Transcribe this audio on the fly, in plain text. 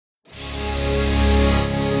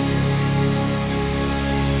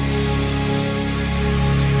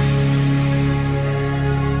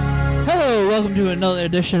welcome to another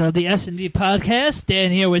edition of the S&D Podcast.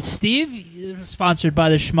 Dan here with Steve, sponsored by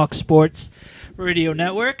the Schmuck Sports Radio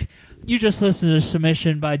Network. You just listened to a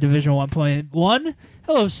submission by Division 1.1.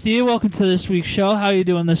 Hello, Steve. Welcome to this week's show. How are you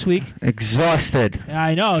doing this week? Exhausted.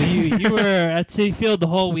 I know. You were at Citi Field the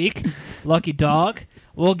whole week. Lucky dog.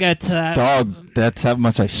 We'll get to that. Dog, that's how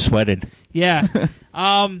much I sweated. Yeah.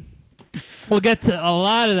 We'll get to a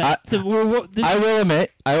lot of that.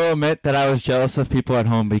 I will admit that I was jealous of people at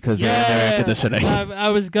home because they're in their air conditioning. I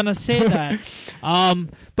was going to say that.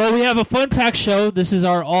 But we have a fun-packed show. This is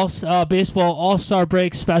our baseball all-star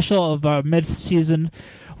break special of our mid-season,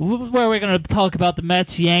 where we're going to talk about the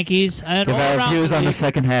Mets, Yankees, and give our views on the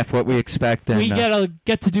second half, what we expect. And, we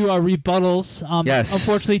get to do our rebuttals. Yes.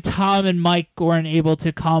 Unfortunately, Tom and Mike weren't able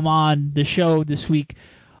to come on the show this week.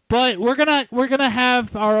 But we're gonna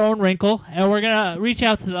have our own wrinkle, and we're gonna reach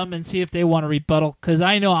out to them and see if they want to rebuttal. Because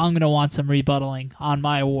I know I'm gonna want some rebuttaling on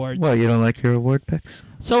my award. Well, you don't like your award picks?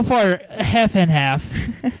 So far, half and half.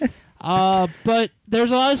 But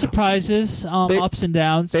there's a lot of surprises, ups and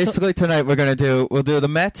downs. Basically, tonight we'll do the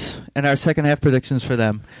Mets and our second half predictions for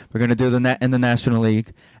them. We're gonna do in the National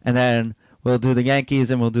League, and then we'll do the Yankees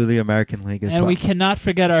and we'll do the American League as well. And we cannot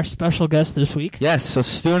forget our special guest this week. Yes, so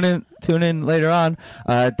tune in later on.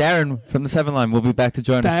 Darren from the 7 Line will be back to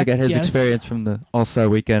join us to get his experience from the All-Star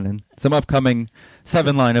Weekend and some upcoming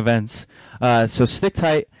 7 Line events. So stick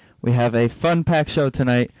tight. We have a fun-packed show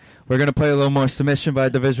tonight. We're going to play a little more submission by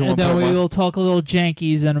Division 1.1. And then we will talk a little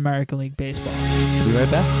Yankees and American League baseball. We'll be right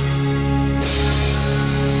back.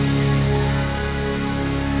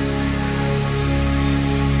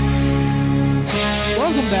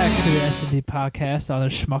 Welcome back to the S&D Podcast on the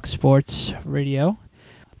Schmuck Sports Radio.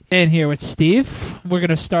 And here with Steve. We're going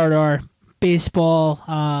to start our baseball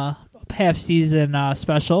half-season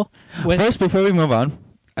special. First, before we move on,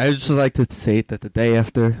 I'd just like to state that the day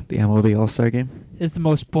after the MLB All-Star Game is the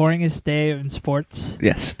most boringest day in sports.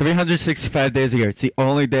 Yes, 365 days a year. It's the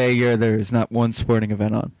only day a year there is not one sporting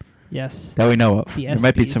event on. Yes. That we know of. The there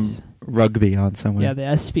might be some rugby on somewhere. Yeah, the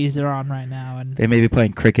ESPYs are on right now. And they may be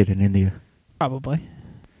playing cricket in India. Probably.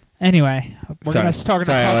 Anyway, we're going to start.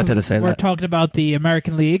 I wanted to say that. We're talking about the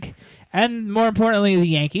American League, and more importantly, the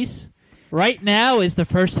Yankees. Right now is the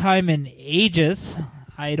first time in ages.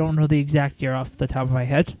 I don't know the exact year off the top of my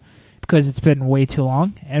head because it's been way too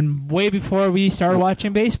long, and way before we started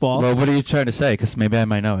watching baseball. Well, what are you trying to say? Because maybe I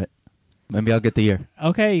might know it. Maybe I'll get the year.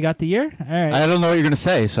 Okay, you got the year? All right. I don't know what you're going to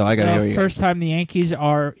say, so I got to hear you. First time the Yankees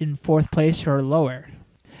are in fourth place or lower.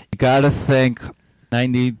 You got to think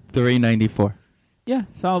 93, 94. Yeah,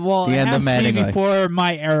 so, well, the it end has of to be before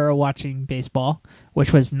my era watching baseball,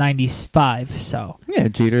 which was 95, so. Yeah,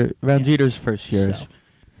 Jeter's first years. So.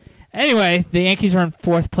 Anyway, the Yankees are in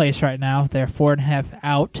fourth place right now. They're 4.5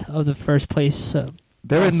 out of the first place.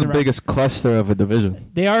 They're in the biggest cluster of a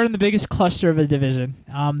division. They are in the biggest cluster of a division.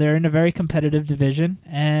 They're in a very competitive division,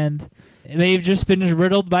 and they've just been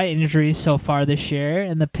riddled by injuries so far this year,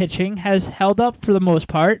 and the pitching has held up for the most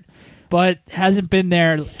part, but hasn't been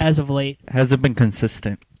there as of late. Hasn't been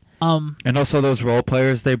consistent. And also those role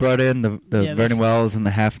players they brought in, the Vernon Wells and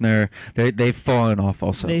the Hafner, they've fallen off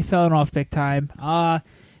also. They've fallen off big time.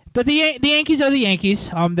 But the Yankees are the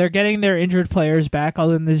Yankees. They're getting their injured players back,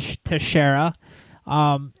 other than Teixeira.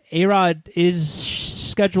 A-Rod is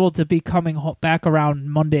scheduled to be coming back around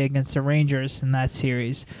Monday against the Rangers in that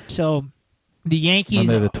series. So the Yankees...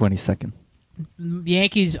 Monday the 22nd. The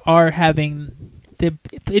Yankees are having the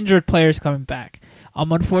injured players coming back.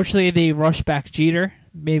 Unfortunately, they rushed back Jeter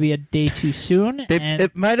maybe a day too soon.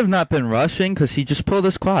 It might have not been rushing because he just pulled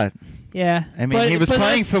his quad. Yeah. I mean, he was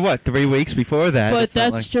playing for, 3 weeks before that? But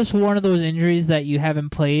that's just one of those injuries that you haven't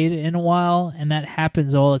played in a while, and that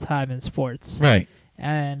happens all the time in sports. Right.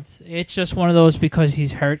 And it's just one of those because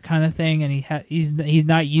he's hurt kind of thing, and he's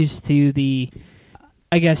not used to the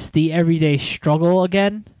everyday struggle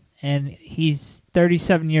again. And he's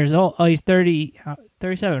 37 years old. Oh, he's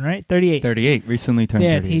 37, right? 38. 38. Recently turned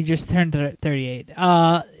 38. Yeah, he just turned 38.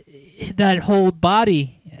 That whole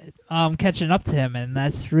body catching up to him, and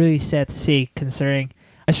that's really sad to see, considering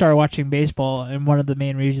I started watching baseball, and one of the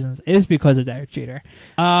main reasons is because of Derek Jeter.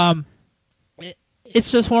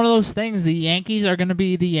 It's just one of those things. The Yankees are going to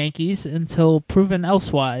be the Yankees until proven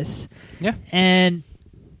elsewise. Yeah. And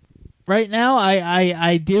right now,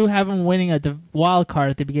 I do have them winning a wild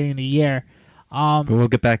card at the beginning of the year. But we'll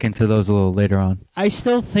get back into those a little later on. I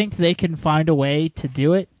still think they can find a way to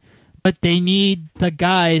do it, but they need the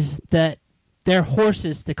guys their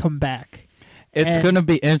horses to come back. It's going to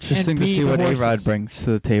be interesting to see what A-Rod brings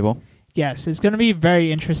to the table. Yes, it's going to be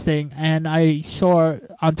very interesting. And I saw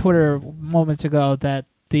on Twitter moments ago that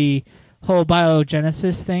the whole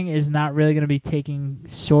biogenesis thing is not really going to be taking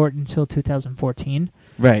short until 2014.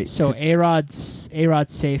 Right. So A-Rod's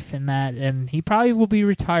safe in that, and he probably will be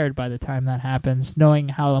retired by the time that happens, knowing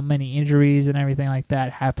how many injuries and everything like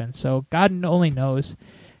that happen. So God only knows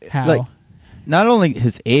how. Like, not only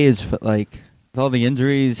his age, but like with all the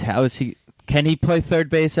injuries, how is he? Can he play third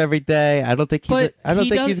base every day? I don't think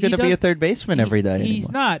he's going to be a third baseman every day. He's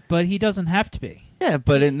anymore. not, but he doesn't have to be. Yeah,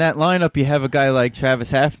 but in that lineup, you have a guy like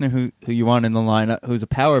Travis Hafner, who you want in the lineup, who's a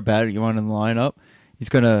power batter. You want in the lineup. He's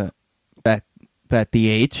going to bat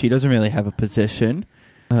DH. He doesn't really have a position.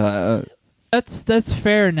 That's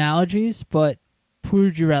fair analogies, but who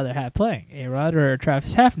would you rather have playing, A-Rod or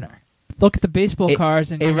Travis Hafner? Look at the baseball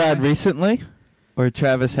cards. And A-Rod recently, or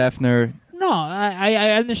Travis Hafner? No,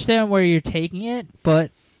 I understand where you're taking it,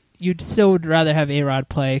 but you still would rather have A-Rod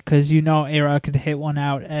play because you know A-Rod could hit one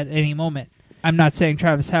out at any moment. I'm not saying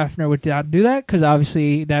Travis Hafner would not do that because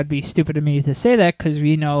obviously that'd be stupid of me to say that because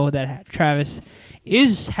we know that Travis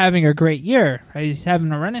is having a great year. Right? He's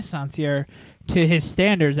having a renaissance year to his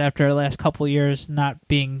standards after the last couple of years not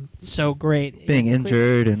being so great. Being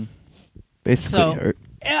injured and basically hurt.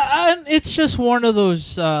 It's just one of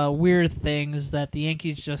those weird things that the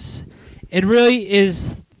Yankees just... It really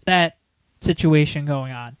is that situation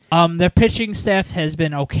going on. Their pitching staff has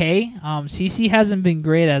been okay. CC hasn't been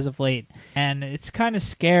great as of late, and it's kind of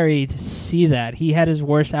scary to see that. He had his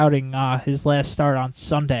worst outing his last start on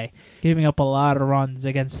Sunday, giving up a lot of runs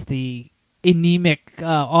against the anemic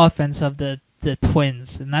offense of the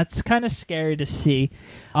Twins, and that's kind of scary to see.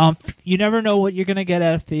 You never know what you're going to get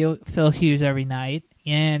out of Phil Hughes every night,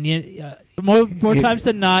 and more times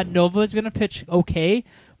than not, Nova is going to pitch okay,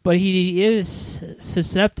 but he is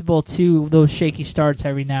susceptible to those shaky starts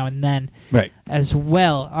every now and then as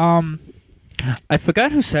well. I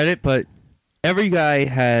forgot who said it, but every guy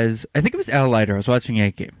has... I think it was Al Leiter. I was watching a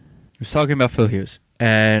game. He was talking about Phil Hughes,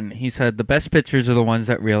 and he said the best pitchers are the ones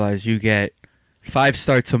that realize you get 5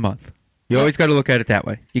 starts a month. You always got to look at it that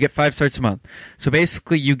way. You get 5 starts a month. So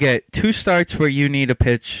basically you get 2 starts where you need to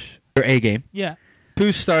pitch your A game. Yeah.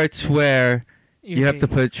 2 starts where... You have to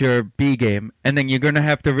put your B game, and then you're going to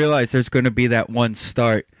have to realize there's going to be that one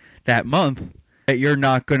start that month that you're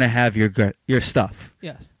not going to have your stuff.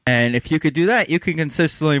 Yes. And if you could do that, you can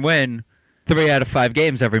consistently win 3 out of 5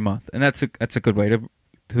 games every month, and that's a good way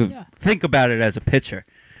to think about it as a pitcher.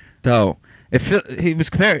 So if he was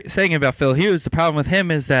saying about Phil Hughes, the problem with him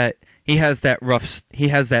is that he has that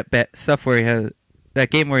stuff where he has that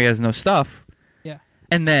game where he has no stuff.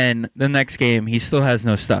 And then the next game, he still has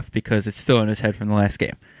no stuff because it's still in his head from the last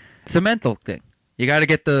game. It's a mental thing. You got to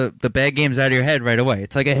get the bad games out of your head right away.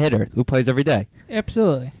 It's like a hitter who plays every day.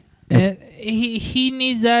 Absolutely. He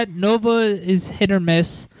needs that. Nova is hit or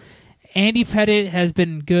miss. Andy Pettitte has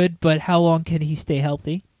been good, but how long can he stay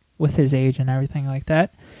healthy with his age and everything like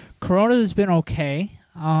that? Corona has been okay.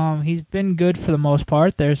 He's been good for the most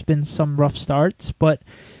part. There's been some rough starts, but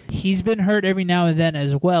he's been hurt every now and then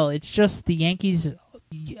as well. It's just the Yankees...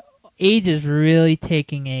 age is really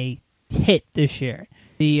taking a hit this year.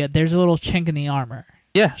 There's a little chink in the armor.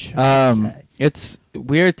 Yeah, it's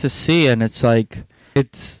weird to see, and it's like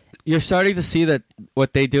you're starting to see that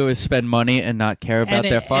what they do is spend money and not care about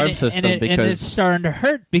their farm system and it's starting to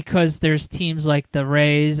hurt because there's teams like the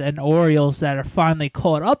Rays and Orioles that are finally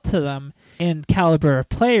caught up to them in caliber of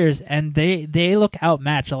players, and they look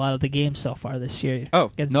outmatched a lot of the games so far this year. Oh,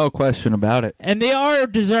 no question about it. And they are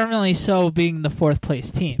deservingly so, being the 4th place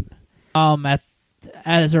team.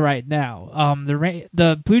 As of right now,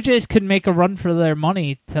 the Blue Jays could make a run for their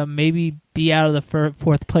money to maybe be out of the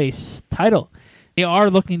 4th place title. They are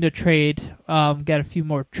looking to trade, get a few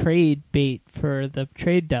more trade bait for the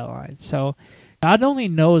trade deadline. So God only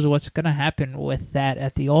knows what's going to happen with that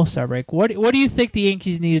at the All-Star break. What do you think the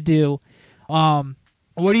Yankees need to do?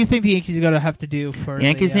 What do you think the Yankees are going to have to do for the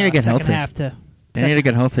Yankees need to get second healthy. half? They need to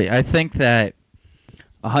get healthy. I think that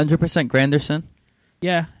 100% Granderson.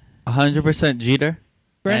 Yeah. 100% Jeter.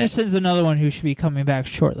 Granderson's another one who should be coming back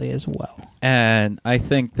shortly as well. And I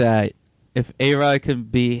think that if A-Rod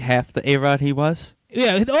could be half the A-Rod he was.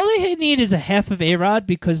 Yeah, all they need is a half of A-Rod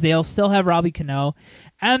because they'll still have Robbie Cano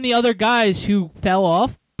and the other guys who fell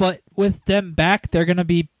off, but with them back, they're going to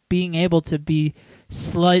be being able to be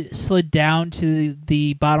slid down to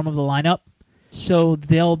the bottom of the lineup, so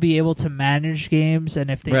they'll be able to manage games, and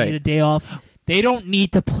if they need a day off, they don't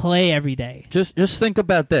need to play every day. Just think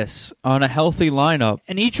about this. On a healthy lineup...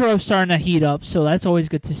 And Ichiro's starting to heat up, so that's always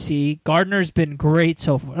good to see. Gardner's been great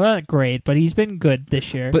so far. Not great, but he's been good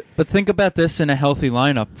this year. But think about this in a healthy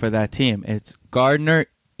lineup for that team. It's Gardner,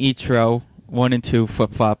 Ichiro, 1 and 2,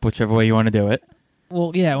 flip-flop, whichever way you want to do it.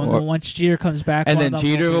 Well, yeah, once Jeter comes back. And then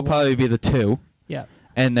Jeter will probably be the 2. Yeah.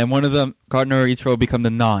 And then one of them, Gardner or Ichiro, will become the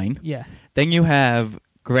 9. Yeah. Then you have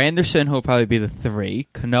Granderson, who'll probably be the 3.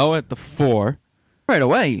 Cano at the 4. Right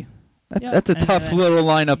away. That's a tough little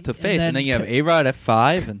lineup to face. And then you have A-Rod at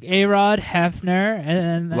 5. And A-Rod, Hefner,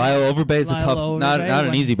 and Lyle Overbay is a tough, not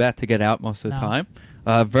an easy bat to get out most of the time.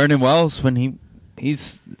 Vernon Wells, when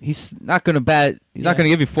he's not going to bat, he's not going to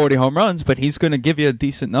give you 40 home runs, but he's going to give you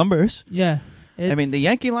decent numbers. Yeah. I mean, the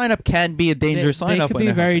Yankee lineup can be a dangerous lineup. They could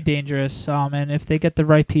be very dangerous, and if they get the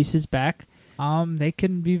right pieces back, they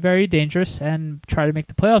can be very dangerous and try to make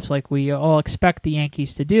the playoffs like we all expect the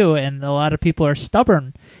Yankees to do. And a lot of people are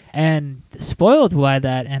stubborn and spoiled by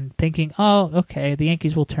that and thinking, oh, okay, the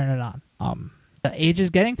Yankees will turn it on. The age is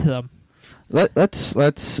getting to them.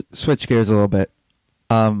 Let's switch gears a little bit.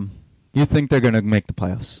 You think they're going to make the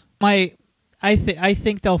playoffs? I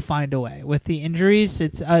think they'll find a way. With the injuries,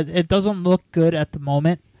 it doesn't look good at the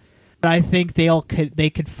moment, but I think they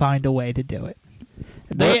could find a way to do it.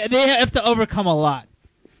 They have to overcome a lot.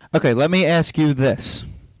 Okay, let me ask you this.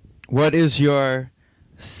 What is your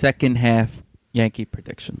second half Yankee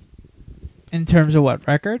prediction? In terms of what,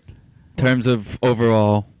 record? In terms of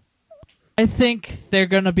overall. I think they're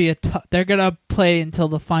going to they're going to play until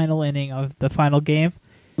the final inning of the final game.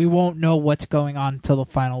 We won't know what's going on until the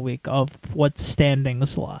final week of what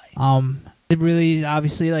standings lie. It really,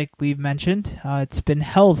 obviously, like we've mentioned, it's been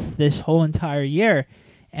health this whole entire year,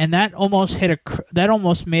 and that almost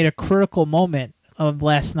made a critical moment of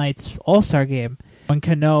last night's All-Star game when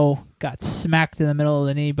Cano got smacked in the middle of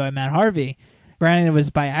the knee by Matt Harvey. Granted, it was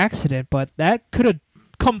by accident, but that could have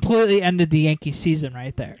completely ended the Yankee season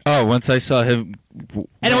right there. Oh, once I saw him,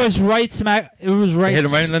 and it was right smack. It was right. Hit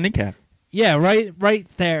him right in the kneecap. Yeah, right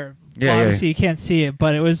there. Yeah, obviously, you can't see it,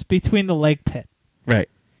 but it was between the leg pit. Right.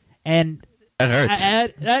 And that hurts.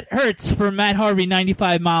 That hurts for Matt Harvey,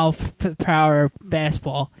 95-mile-per-hour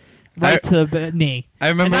fastball, right to the knee. I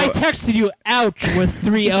remember. And I texted you, ouch, with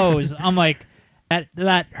 3 O's. I'm like,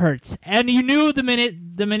 that hurts. And you knew the minute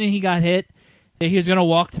he got hit that he was going to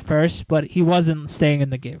walk to first, but he wasn't staying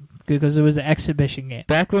in the game because it was an exhibition game.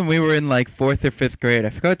 Back when we were in like 4th or 5th grade, I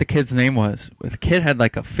forgot what the kid's name was. The kid had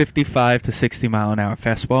like a 55 to 60 mile an hour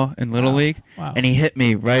fastball in Little League, and he hit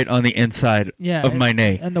me right on the inside of my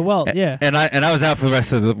knee. And the welt, yeah. And I was out for the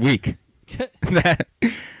rest of the week.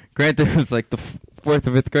 Granted, it was like the 4th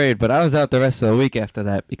or 5th grade, but I was out the rest of the week after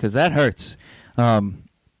that because that hurts.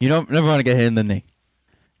 You never want to get hit in the knee.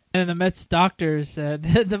 And the Mets doctors said,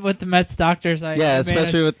 with the Mets doctors,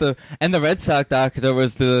 especially with the Red Sox doctor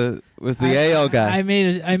was the AL guy. I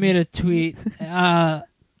made a tweet. The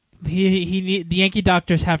Yankee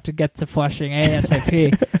doctors have to get to Flushing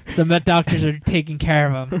ASAP. The Met doctors are taking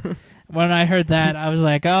care of him. When I heard that, I was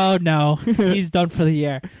like, oh no, he's done for the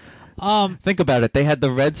year. Think about it. They had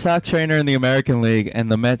the Red Sox trainer in the American League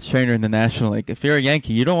and the Mets trainer in the National League. If you're a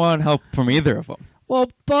Yankee, you don't want help from either of them.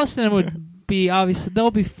 Well, Boston would. Obviously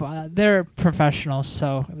they'll be fine. They're professionals,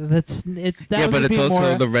 so but it's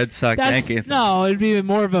also the Red Sox Yankee. No, it'd be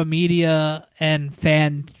more of a media and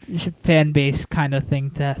fan base kind of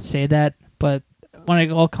thing to say that. But when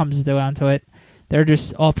it all comes down to it, they're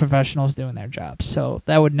just all professionals doing their jobs. So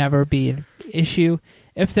that would never be an issue.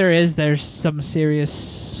 If there's some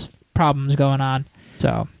serious problems going on.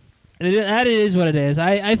 So that is what it is.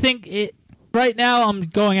 I think it right now. I'm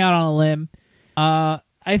going out on a limb.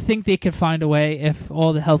 I think they could find a way if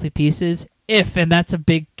all the healthy pieces, and that's a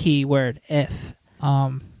big key word, if.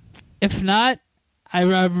 If not, I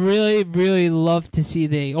really, really love to see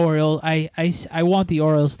the Orioles. I want the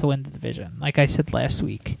Orioles to win the division, like I said last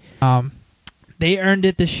week. They earned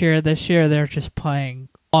it this year. This year, they're just playing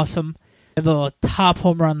awesome. They have the top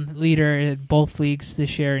home run leader in both leagues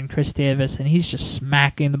this year in Chris Davis, and he's just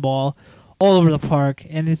smacking the ball all over the park,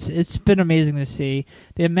 and it's been amazing to see.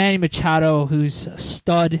 They have Manny Machado, who's a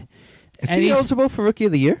stud. Is he eligible for Rookie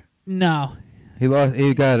of the Year? No. He got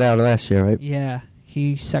it out last year, right? Yeah,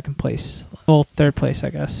 he's second place. Well, third place, I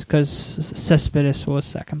guess, because Cespedes was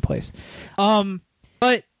second place.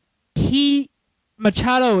 But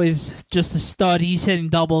Machado is just a stud. He's hitting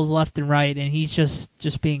doubles left and right, and he's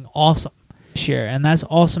just being awesome this year, and that's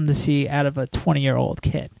awesome to see out of a 20-year-old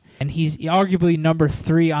kid. And he's arguably number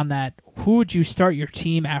 3 on that. Who would you start your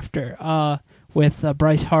team after with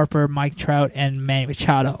Bryce Harper, Mike Trout, and Manny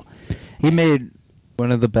Machado? He made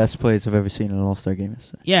one of the best plays I've ever seen in an All-Star game.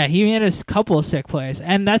 Yeah, he made a couple of sick plays,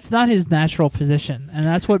 and that's not his natural position, and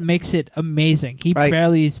that's what makes it amazing. He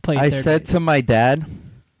barely played third base. I said to my dad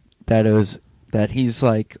that he's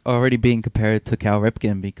like already being compared to Cal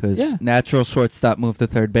Ripken because natural shortstop moved to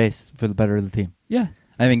third base for the better of the team. Yeah.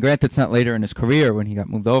 I mean, granted, it's not later in his career when he got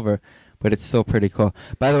moved over, but it's still pretty cool.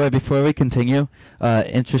 By the way, before we continue,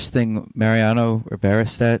 interesting Mariano Rivera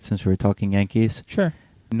stat, since we were talking Yankees. Sure.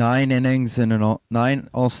 9 innings in 9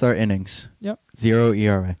 All-Star innings. Yep. 0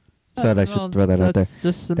 ERA. Thought I should throw that out there.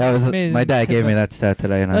 Just that was my dad gave me that stat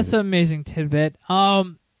today, and that's an amazing tidbit.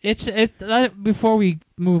 It's before we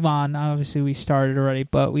move on. Obviously, we started already,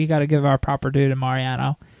 but we got to give our proper due to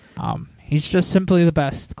Mariano. He's just simply the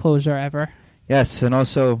best closer ever. Yes, and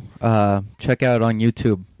also check out on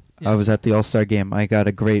YouTube. I was at the All-Star game. I got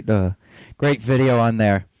a great video on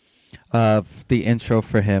there of the intro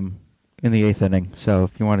for him in the 8th inning. So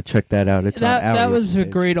if you want to check that out, it's on our That was page. a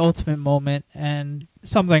great ultimate moment and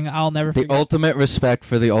something I'll never forget. The ultimate respect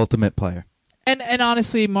for the ultimate player. And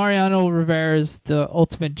honestly, Mariano Rivera is the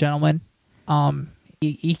ultimate gentleman.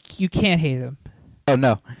 You can't hate him. Oh,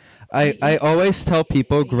 no. I always tell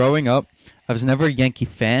people growing up, I was never a Yankee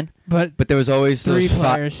fan, but there was always three those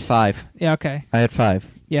players. 5. Yeah, okay. I had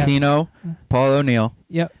 5. Yeah. Tino, Paul O'Neill,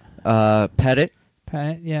 Yep. Pettit,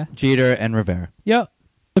 Yeah. Jeter, and Rivera. Yep.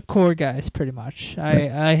 The core guys, pretty much.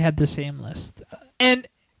 I had the same list. And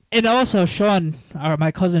also Sean, or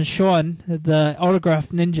my cousin Sean, the autograph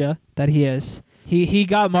ninja that he is, he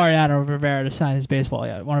got Mariano Rivera to sign his baseball.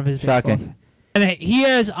 Yeah, one of his baseballs. Shocking. And he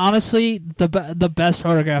is honestly the best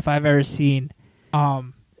autograph I've ever seen.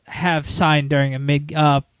 Have signed during a mid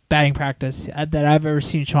batting practice that I've ever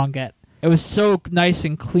seen Sean get. It was so nice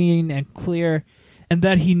and clean and clear, and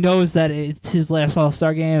that he knows that it's his last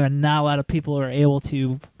All-Star game, and not a lot of people are able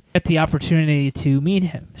to get the opportunity to meet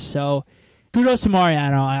him. So, kudos to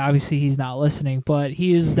Mariano. Obviously, he's not listening, but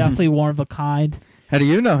he is definitely one of a kind. How do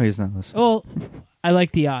you know he's not listening? Well, I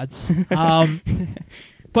like the odds.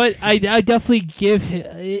 But I definitely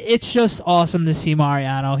it's just awesome to see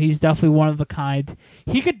Mariano. He's definitely one of a kind.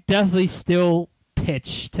 He could definitely still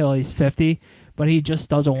pitch till he's 50, but he just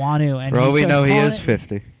doesn't want to. And For all we know, he is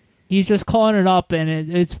 50. He's just calling it up, and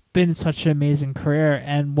it's been such an amazing career.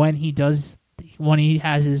 And when he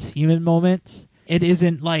has his human moments, it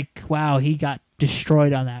isn't like, wow, he got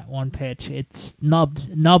destroyed on that one pitch. It's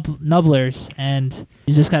nubblers, and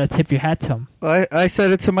you just got to tip your hat to him. Well, I said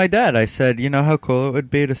it to my dad. I said, you know how cool it would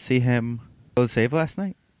be to see him go save last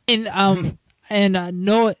night? And I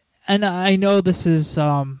know this is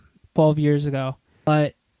 12 years ago,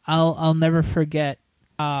 but I'll never forget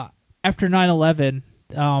after 9/11,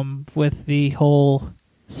 with the whole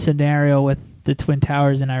scenario with the Twin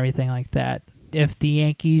Towers and everything like that. If the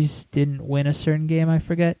Yankees didn't win a certain game, I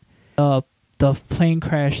forget, the plane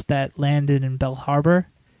crash that landed in Bell Harbor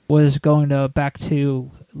was going back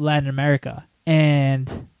to Latin America,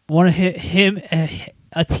 and one of him,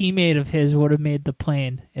 a teammate of his, would have made the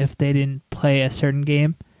plane if they didn't play a certain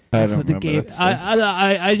game. I don't remember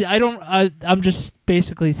that. I'm just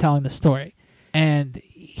basically telling the story, and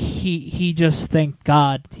he just thanked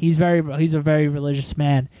God. He's a very religious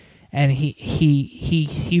man, and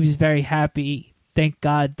he was very happy. Thank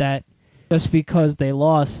God that just because they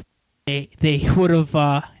lost, they would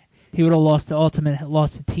have he would have lost a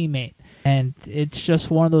teammate. And it's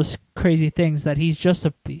just one of those crazy things that he's just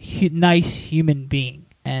a nice human being,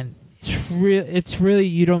 and it's really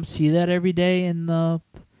you don't see that every day in the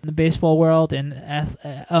baseball world and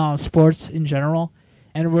sports in general.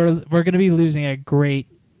 And we're going to be losing a great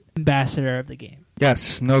ambassador of the game.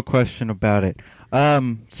 Yes, no question about it.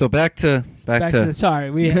 So back to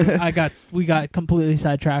sorry, we got completely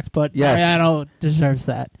sidetracked, but yes. Mariano deserves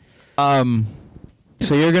that.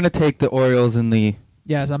 So you're going to take the Orioles in the...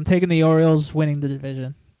 Yes, I'm taking the Orioles winning the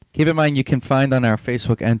division. Keep in mind, you can find on our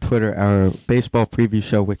Facebook and Twitter our baseball preview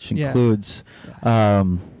show, which includes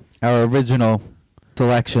our original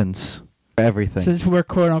selections for everything. Since we're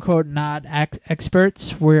quote-unquote not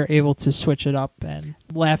experts, we're able to switch it up and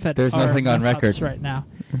laugh at There's nothing on record right now.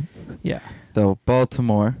 Yeah. So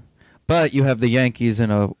Baltimore, but you have the Yankees in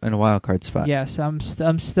a wild card spot. Yes, I'm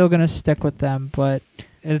still going to stick with them, but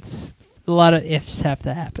it's a lot of ifs have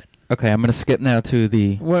to happen. Okay, I'm going to skip now to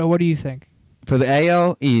the... What do you think? For the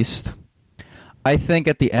AL East, I think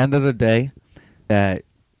at the end of the day that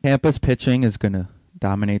Tampa's pitching is going to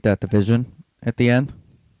dominate that division at the end,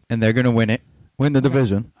 and they're going to win the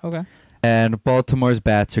division. Okay. And Baltimore's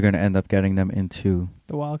bats are going to end up getting them into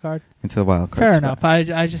the wild card. Fair enough. I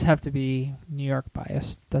just have to be New York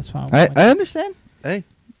biased. That's why I understand. Hey,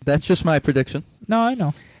 that's just my prediction. No, I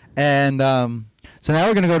know. And so now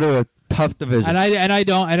we're going to go to a tough division. And I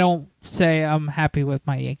don't say I'm happy with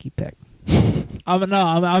my Yankee pick.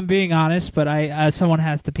 I'm being honest, but someone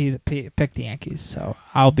has to pick the Yankees, so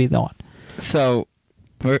I'll be the one. So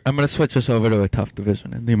I'm going to switch us over to a tough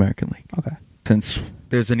division in the American League. Okay. Since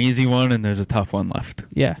there's an easy one and there's a tough one left.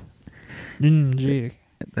 Yeah. Gee.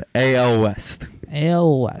 The AL West.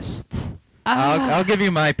 AL West. I'll give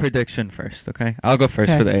you my prediction first, okay? I'll go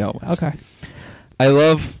first for the AL West. Okay. I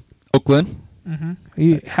love Oakland.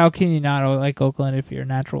 Mm-hmm. How can you not like Oakland if you're a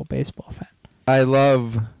natural baseball fan? I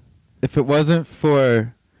love... If it wasn't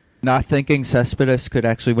for not thinking Cespedes could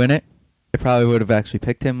actually win it, I probably would have actually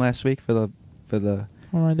picked him last week for the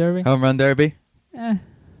Home Run Derby? Home Run Derby.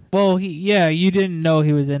 Well, you didn't know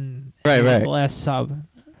he was in right. the last sub.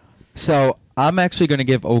 So I'm actually going to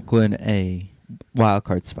give Oakland a wild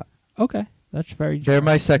card spot. Okay. That's very generous. They're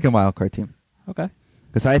my second wild card team. Okay.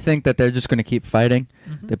 Because I think that they're just going to keep fighting.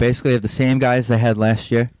 Mm-hmm. They basically have the same guys they had last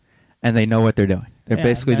year, and they know what they're doing. They're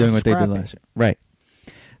basically doing what they did last year. Right.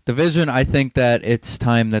 Division, I think that it's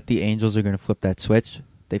time that the Angels are going to flip that switch.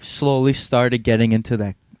 They've slowly started getting into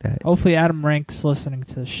that. Hopefully Adam Rank's listening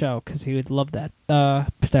to the show because he would love that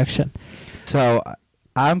protection. So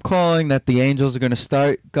I'm calling that the Angels are going to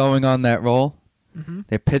start going on that roll. Mm-hmm.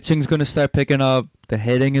 Their pitching's going to start picking up. The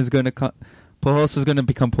hitting is going to come. Pujols is going to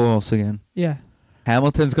become Pujols again. Yeah.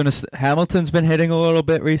 Hamilton's been hitting a little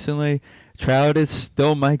bit recently. Trout is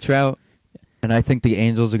still Mike Trout. And I think the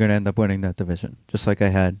Angels are going to end up winning that division, just like I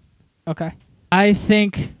had. Okay. I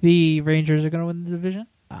think the Rangers are going to win the division.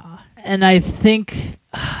 And I think...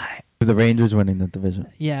 the Rangers winning the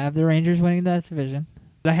division. Yeah, I have the Rangers winning that division.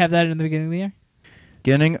 Did I have that in the beginning of the year?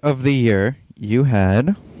 Beginning of the year, you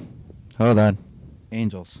had... Hold on.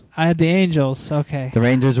 Angels. I had the Angels. Okay. The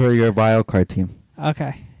Rangers were your wild card team.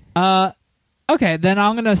 Okay. Okay, then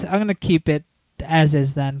I'm gonna keep it as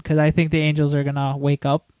is then, because I think the Angels are gonna wake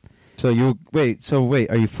up. So wait,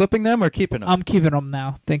 are you flipping them or keeping them? I'm keeping them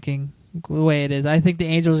now, thinking the way it is. I think the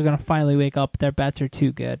Angels are going to finally wake up. Their bats are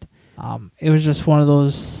too good. It was just one of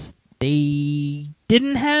those... They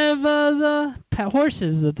didn't have the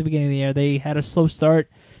horses at the beginning of the year. They had a slow start.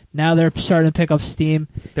 Now they're starting to pick up steam.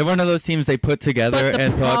 They're one of those teams they put together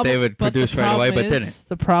and thought they would produce right away, but didn't.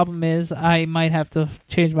 The problem is I might have to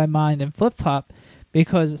change my mind and flip-flop,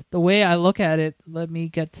 because the way I look at it, let me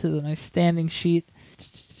get to my standing sheet.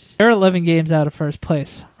 They're 11 games out of first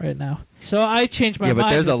place right now. So I changed my mind. Yeah, but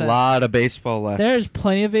there's a lot of baseball left. There's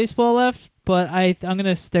plenty of baseball left, but I'm going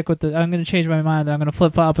to stick with I'm going to change my mind. I'm going to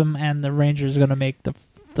flip-flop them, and the Rangers are going to make the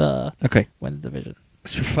win the division.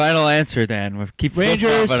 What's your final answer, Dan? We'll keep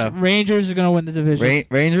Rangers are going to win the division.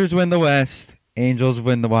 Rangers win the West. Angels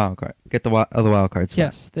win the wild card. Get the other wild card spot.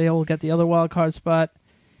 Yes, they will get the other wild card spot.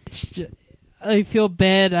 I feel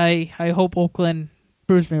bad. I hope Oakland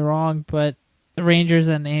proves me wrong, but the Rangers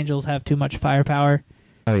and Angels have too much firepower.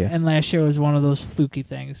 Oh, yeah. And last year was one of those fluky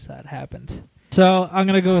things that happened. So I'm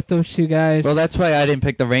going to go with those two guys. Well, that's why I didn't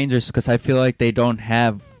pick the Rangers, because I feel like they don't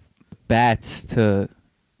have bats to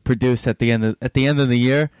produce at the end of the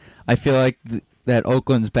year. I feel like that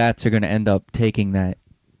Oakland's bats are going to end up taking that.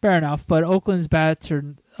 Fair enough, but Oakland's bats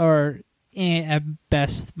are at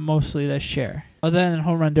best mostly this year. Other than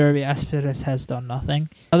Home Run Derby, Cespedes has done nothing.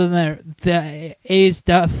 Other than that, the A's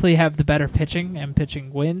definitely have the better pitching, and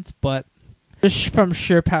pitching wins, but just from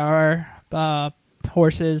sheer power,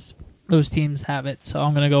 horses, those teams have it. So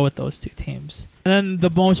I'm going to go with those two teams. And then the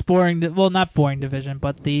most boring, well, not boring division,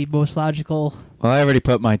 but the most logical. Well, I already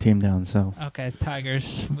put my team down, so. Okay,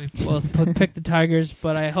 Tigers. We both picked the Tigers,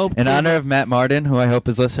 but I hope. In honor of Matt Martin, who I hope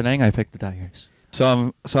is listening, I picked the Tigers.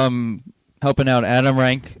 So I'm helping out Adam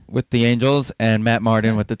Rank with the Angels and Matt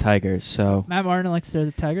Martin with the Tigers. So Matt Martin likes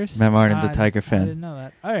the Tigers? Matt Martin's a Tiger fan. I didn't know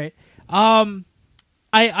that. All right.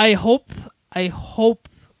 I hope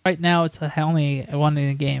right now it's only one in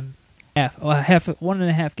a game.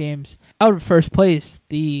 1.5 games out of first place.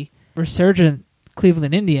 The resurgent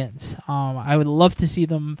Cleveland Indians. I would love to see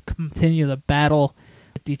them continue the battle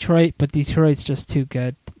with Detroit, but Detroit's just too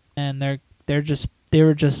good, and they were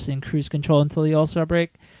just in cruise control until the All-Star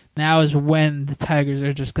break. Now is when the Tigers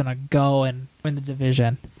are just gonna go and win the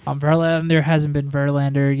division. Verlander hasn't been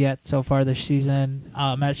Verlander yet so far this season.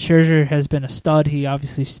 Matt Scherzer has been a stud. He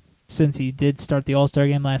obviously, since he did start the All-Star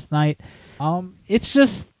game last night,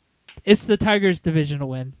 it's the Tigers' division to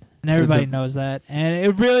win, and everybody knows that. And it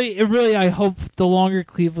really, I hope the longer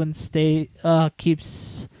Cleveland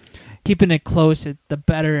keeps keeping it close, the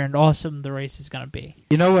better and awesome the race is going to be.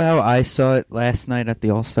 You know how I saw it last night at the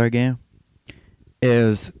All-Star game?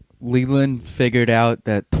 Is Leland figured out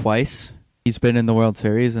that twice he's been in the World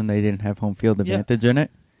Series and they didn't have home field advantage in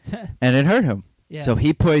it, and it hurt him. Yeah. So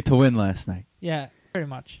he played to win last night. Yeah, pretty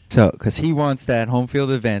much. So, because he wants that home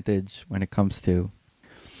field advantage when it comes to...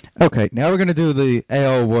 Okay, now we're going to do the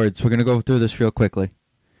AL awards. We're going to go through this real quickly.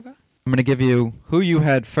 Okay. I'm going to give you who you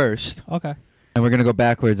had first. Okay. And we're going to go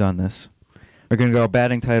backwards on this. We're going to go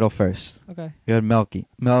batting title first. Okay. You had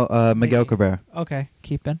Miguel Cabrera. Okay,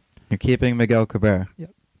 keeping. You're keeping Miguel Cabrera.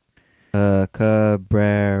 Yep.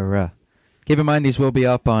 Cabrera. Keep in mind, these will be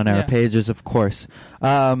up on our pages, of course.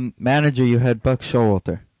 Manager, you had Buck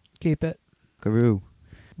Showalter. Keep it. Guru.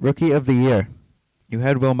 Rookie of the Year, you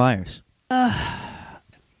had Will Myers.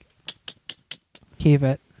 Keep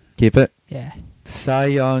it. Keep it? Yeah. Cy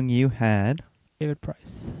Young, you had? David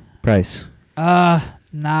Price. Price. Nah,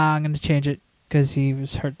 I'm going to change it because he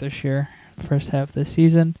was hurt this year, first half of the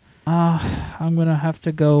season. I'm going to have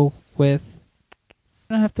to go with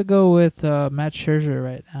Matt Scherzer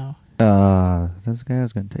right now. That's the guy I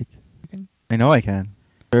was going to take. I know I can.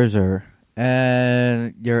 Scherzer.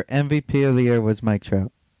 And your MVP of the year was Mike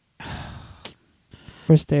Trout.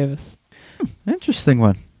 Chris Davis. Interesting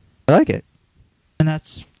one. I like it. And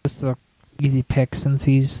that's just an easy pick since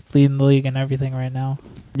he's leading the league and everything right now.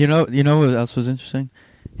 You know what else was interesting?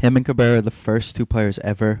 Him and Cabrera are the first two players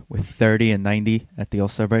ever with 30 and 90 at the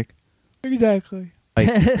All-Star break. Exactly.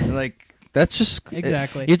 Like that's just...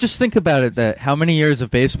 Exactly. You just think about it, that how many years of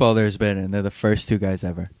baseball there's been, and they're the first two guys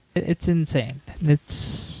ever. It's insane.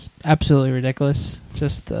 It's absolutely ridiculous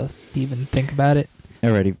just to even think about it.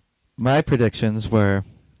 Alrighty. My predictions were...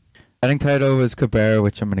 batting title was Cabrera,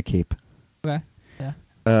 which I'm going to keep. Okay.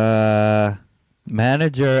 Yeah.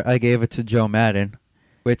 Manager, I gave it to Joe Madden,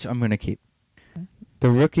 which I'm going to keep. Okay. The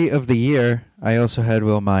Rookie of the Year, I also had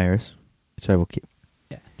Will Myers, which I will keep.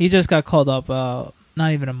 Yeah. He just got called up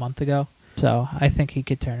not even a month ago, so I think he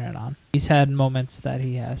could turn it on. He's had moments that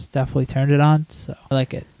he has definitely turned it on, so I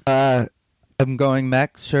like it. I'm going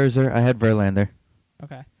Max Scherzer. I had Verlander.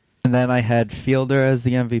 Okay. And then I had Fielder as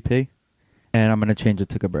the MVP, and I'm going to change it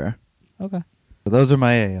to Cabrera. Okay. So those are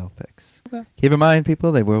my AL picks. Okay. Keep in mind,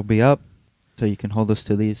 people, they will be up, so you can hold us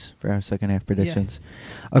to these for our second half predictions.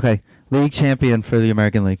 Yeah. Okay. League champion for the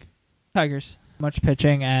American League. Tigers. Much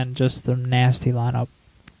pitching and just a nasty lineup.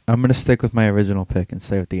 I'm going to stick with my original pick and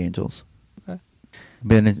stay with the Angels. Okay.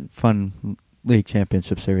 Been a fun league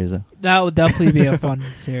championship series, though. That would definitely be a fun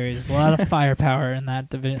series. A lot of firepower in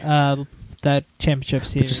that that championship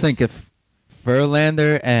series. But just think, if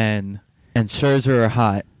Verlander and Scherzer are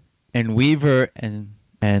hot, and Weaver and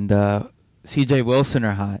C.J. Wilson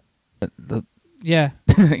are hot. That's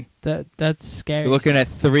scary. You're looking at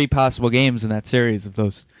 3 possible games in that series of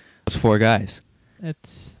those 4 guys.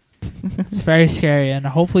 It's very scary, and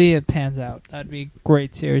hopefully it pans out. That'd be a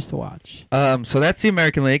great series to watch. So that's the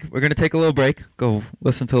American League. We're going to take a little break, go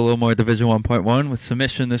listen to a little more Division 1.1 with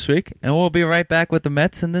submission this week, and we'll be right back with the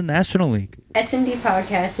Mets and the National League. SND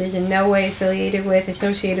Podcast is in no way affiliated with,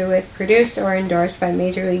 associated with, produced, or endorsed by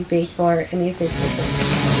Major League Baseball or any of its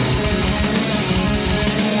affiliates.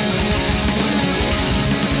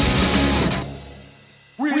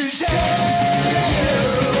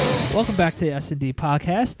 Welcome back to the S&D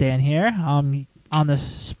Podcast. Dan here. On the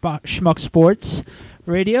Schmuck Sports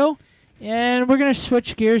Radio. And we're going to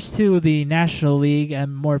switch gears to the National League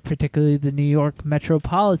and more particularly the New York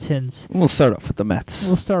Metropolitans. We'll start off with the Mets.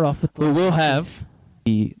 We'll start off with the Mets. We'll have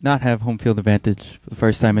not have home field advantage for the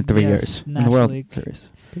first time in 3 years in the World League Series.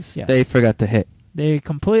 Yes. They forgot to hit. They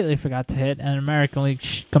completely forgot to hit, and American League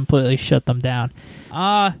completely shut them down.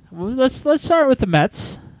 Let's start with the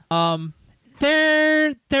Mets.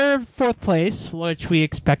 They're fourth place, which we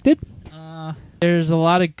expected. There's a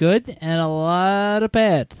lot of good and a lot of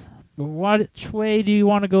bad. Which way do you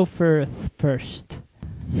want to go first?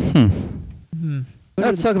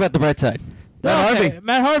 Let's talk about the bright side.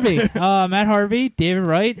 Matt Harvey, David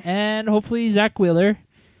Wright, and hopefully Zach Wheeler.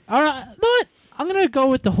 All right, you know what? I'm going to go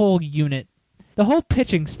with the whole unit. The whole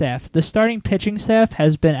pitching staff, the starting pitching staff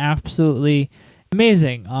has been absolutely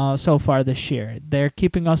amazing so far this year. They're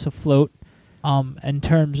keeping us afloat in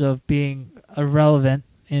terms of being irrelevant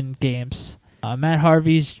in games. Matt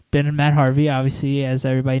Harvey's been Matt Harvey, obviously, as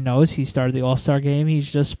everybody knows. He started the All-Star game.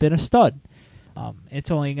 He's just been a stud. It's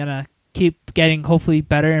only going to keep getting hopefully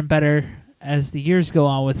better and better as the years go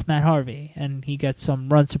on with Matt Harvey, and he gets some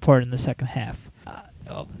run support in the second half.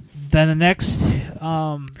 Then the next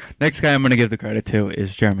guy I'm going to give the credit to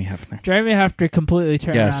is Jeremy Hefner. Jeremy Hefner completely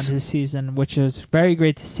turned around his season, which was very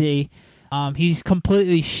great to see. He's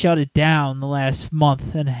completely shut it down the last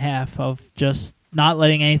month and a half of just not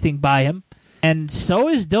letting anything by him. And so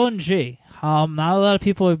is Dylan G. Not a lot of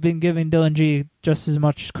people have been giving Dylan G just as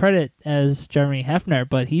much credit as Jeremy Hefner,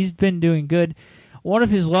 but he's been doing good. One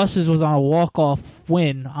of his losses was on a walk-off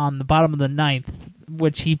win on the bottom of the ninth,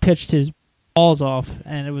 which he pitched his balls off,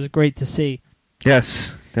 and it was great to see.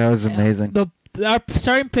 Yes, that was amazing. Our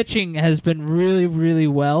starting pitching has been really, really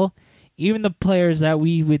well. Even the players that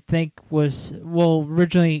we would think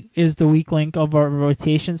originally is the weak link of our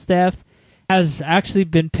rotation staff has actually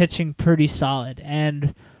been pitching pretty solid.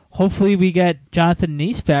 And hopefully we get Jonathan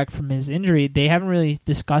Neese back from his injury. They haven't really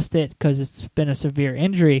discussed it because it's been a severe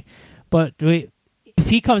injury. But if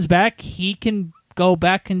he comes back, he can go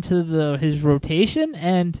back into his rotation,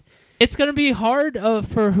 and it's going to be hard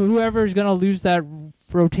for whoever is going to lose that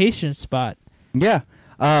rotation spot. Yeah.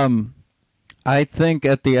 I think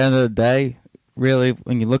at the end of the day, really,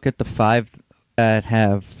 when you look at the 5 that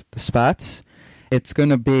have the spots, it's going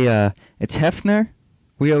to be it's Hefner,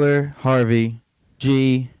 Wheeler, Harvey,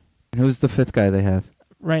 G, and who's the 5th guy they have?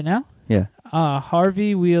 Right now? Yeah.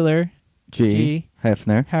 Harvey, Wheeler, G,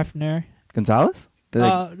 Hefner. Gonzalez?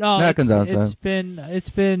 No, not Gonzalez. It's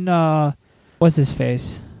been what's his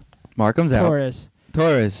face? Markham's out.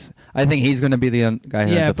 Torres. I think he's going to be the guy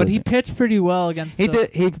who ends up but losing. He pitched pretty well against He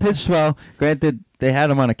pitched well. Granted, they had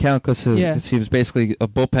him on account because he was basically a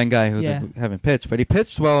bullpen guy who haven't pitched. But he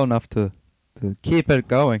pitched well enough to keep it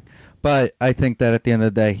going. But I think that at the end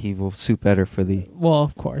of the day, he will suit better for the... Well,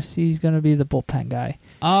 of course. He's going to be the bullpen guy.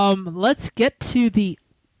 Let's get to the...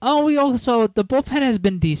 the bullpen has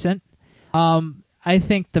been decent. I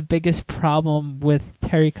think the biggest problem with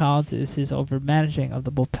Terry Collins is his overmanaging of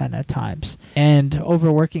the bullpen at times and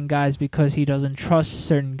overworking guys because he doesn't trust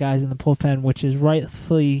certain guys in the bullpen, which is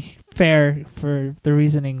rightfully fair for the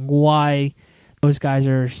reasoning why those guys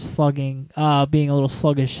are being a little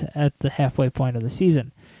sluggish at the halfway point of the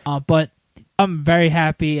season. But I'm very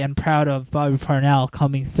happy and proud of Bobby Parnell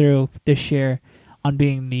coming through this year on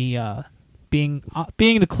being the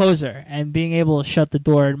closer and being able to shut the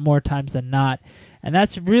door more times than not. And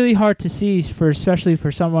that's really hard to see, especially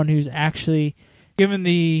for someone who's actually given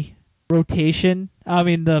the rotation. I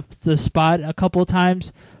mean, the spot a couple of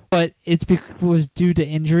times, but it was due to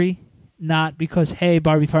injury, not because, hey,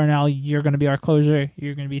 Bobby Parnell, you're going to be our closer.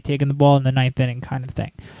 You're going to be taking the ball in the 9th inning kind of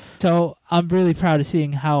thing. So I'm really proud of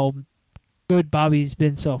seeing how good Bobby's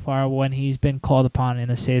been so far when he's been called upon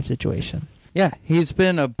in a save situation. Yeah, he's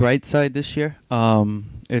been a bright side this year.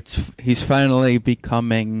 He's finally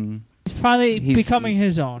becoming... He's becoming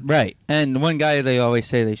his own. Right. And one guy they always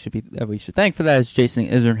say we should thank for that is Jason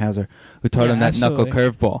Isernhauser, who taught him that knuckle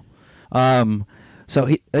curveball. So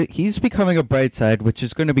he's becoming a bright side, which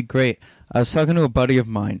is going to be great. I was talking to a buddy of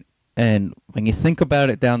mine, and when you think about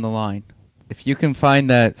it down the line, if you can find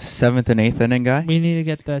that 7th and 8th inning guy... We need to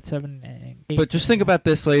get that 7th inning. But just think about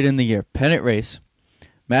this late in the year. Pennant race.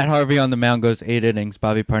 Matt Harvey on the mound goes 8 innings.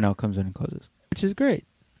 Bobby Parnell comes in and closes. Which is great.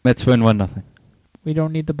 Mets win 1-0. We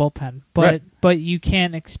don't need the bullpen. But you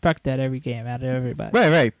can't expect that every game out of everybody.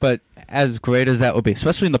 Right. But as great as that would be,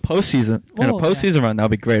 especially in the postseason, run, that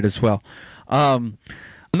would be great as well.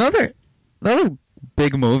 Another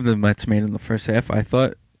big move the Mets made in the first half, I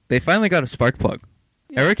thought they finally got a spark plug.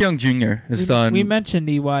 Yeah. Eric Young Jr. has done... We mentioned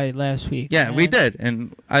EY last week. Yeah, we did.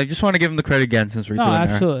 And I just want to give him the credit again since we're doing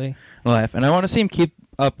absolutely. our laugh. And I want to see him keep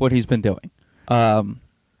up what he's been doing.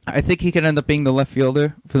 I think he could end up being the left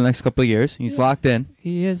fielder for the next couple of years. He's locked in.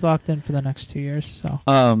 He is locked in for the next 2 years.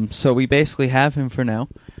 So we basically have him for now.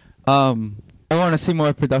 I want to see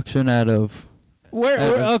more production out of... We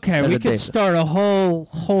could start a whole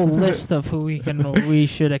list of who we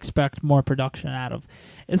should expect more production out of.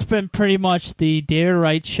 It's been pretty much the David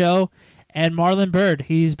Wright show and Marlon Byrd.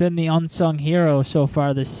 He's been the unsung hero so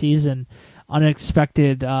far this season.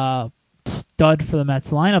 Unexpected stud for the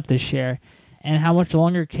Mets lineup this year. And how much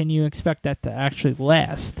longer can you expect that to actually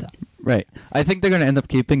last? Right. I think they're going to end up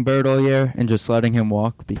keeping Bird all year and just letting him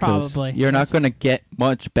walk because you're not going to get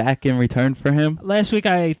much back in return for him. Last week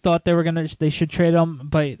I thought they should trade him,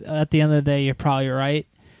 but at the end of the day, you're probably right.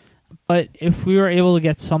 But if we were able to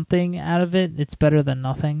get something out of it, it's better than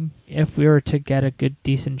nothing. If we were to get a good,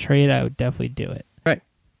 decent trade, I would definitely do it. Right.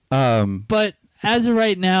 But as of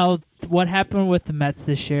right now, what happened with the Mets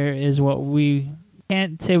this year is what we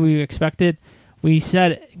can't say we expected. We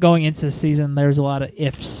said going into the season there's a lot of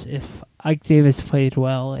ifs. If Ike Davis played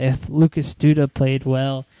well, if Lucas Duda played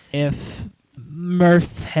well, if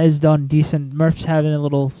Murph has done decent. Murph's having a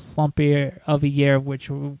little slumpier of a year, which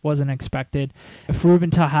wasn't expected. If Ruben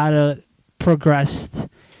Tejada progressed,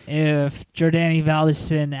 if Jordani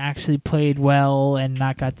Valdespin actually played well and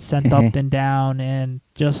not got sent up and down and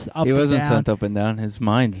just up and down. He wasn't sent up and down. His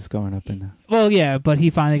mind is going up and down. Well, yeah, but he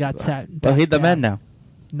finally got set. Well, he's the man now.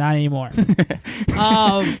 Not anymore.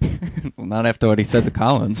 Well, not after what he said to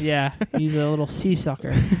Collins. Yeah, he's a little sea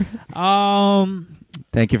sucker.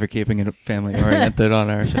 Thank you for keeping it family-oriented on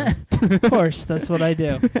our show. Of course, that's what I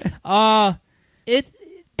do.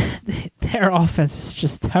 Their offense is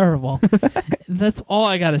just terrible. That's all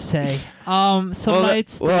I gotta say.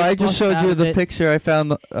 Nights. Well, I just showed you the picture I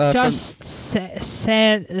found.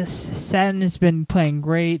 Santon has been playing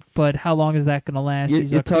great, but how long is that gonna last?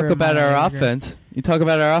 You talk about our offense. You talk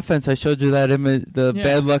about our offense. I showed you that image,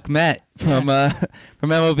 bad luck Matt from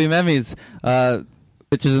MLB Memes.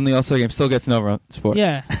 pitches in the All-Star game still gets no run support.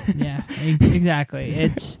 Yeah, exactly.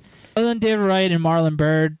 It's other than David Wright and Marlon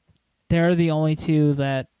Byrd, they're the only two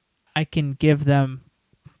that I can give them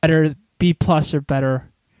better B+ or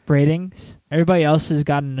better ratings. Everybody else has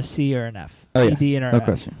gotten a C or an F. D and or no F.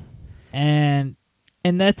 question. And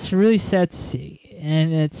that's really sad to see.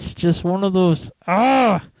 And it's just one of those,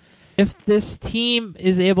 if this team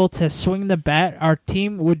is able to swing the bat, our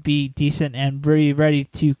team would be decent and very ready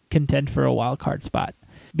to contend for a wild card spot.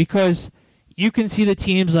 Because you can see the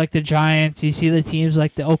teams like the Giants, you see the teams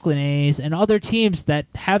like the Oakland A's, and other teams that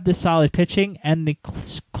have the solid pitching and the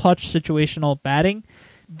clutch situational batting,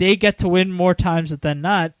 they get to win more times than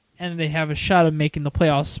not, and they have a shot of making the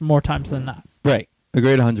playoffs more times than not. Right.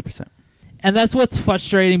 Agreed 100%. And that's what's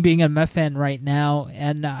frustrating being a Met fan right now.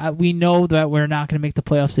 And we know that we're not going to make the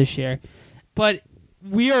playoffs this year. But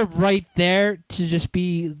we are right there to just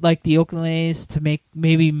be like the Oakland A's to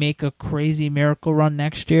maybe make a crazy miracle run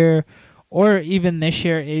next year. Or even this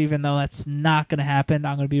year, even though that's not going to happen.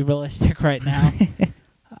 I'm going to be realistic right now.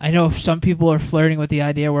 I know some people are flirting with the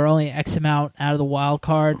idea we're only X amount out of the wild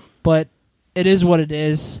card. But it is what it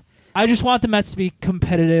is. I just want the Mets to be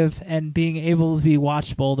competitive and being able to be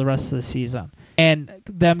watchable the rest of the season. And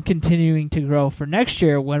them continuing to grow for next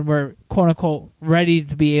year when we're, quote-unquote, ready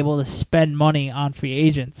to be able to spend money on free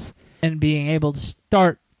agents. And being able to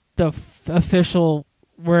start the official,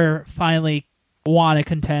 we're finally want to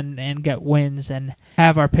contend and get wins and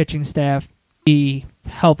have our pitching staff be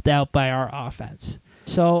helped out by our offense.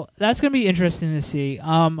 So that's going to be interesting to see.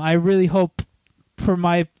 I really hope, for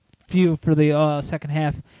my view for the second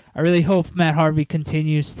half, I really hope Matt Harvey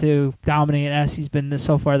continues to dominate as he's been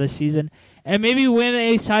so far this season and maybe win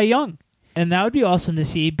a Cy Young. And that would be awesome to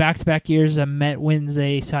see back-to-back years a Met wins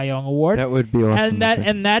a Cy Young award. That would be awesome.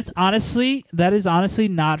 And that is honestly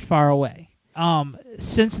not far away.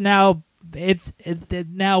 Since now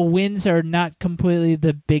now wins are not completely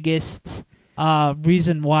the biggest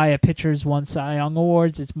reason why a pitcher's won Cy Young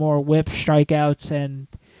awards. It's more whip, strikeouts, and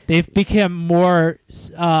they've become more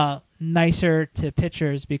nicer to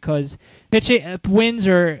pitchers because pitching wins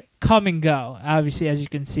are come and go. Obviously, as you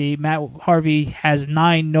can see, Matt Harvey has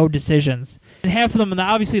 9 no decisions, and half of them, and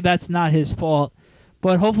obviously that's not his fault.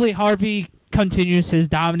 But hopefully Harvey continues his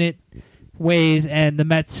dominant ways, and the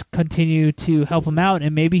Mets continue to help him out,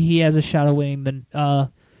 and maybe he has a shot of winning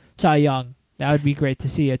the Cy Young. That would be great to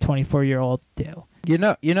see a 24-year-old do. You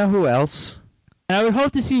know who else? And I would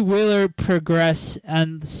hope to see Wheeler progress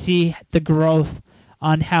and see the growth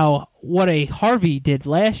on what a Harvey did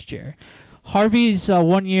last year. Harvey's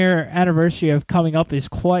 1-year anniversary of coming up it's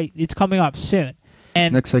coming up soon.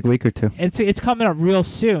 And next week or two. It's coming up real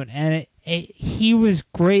soon, and he was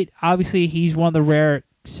great. Obviously, he's one of the rare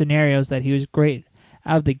scenarios that he was great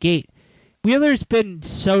out of the gate. Wheeler's been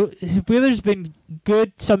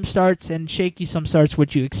good some starts and shaky some starts,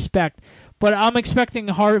 which you expect. But I'm expecting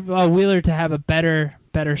Wheeler to have a better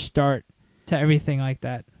start to everything like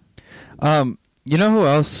that. You know who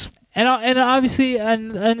else? And obviously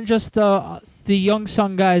and just the young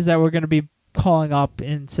Sun guys that we're going to be calling up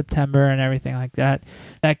in September and everything like that.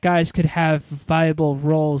 That guys could have viable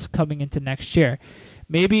roles coming into next year.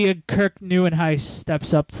 Maybe a Kirk Neuenhuis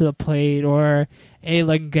steps up to the plate, or a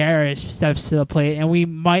Langaris steps to the plate, and we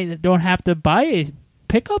don't have to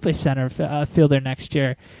pick up a center fielder next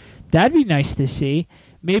year. That'd be nice to see.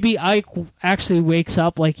 Maybe Ike actually wakes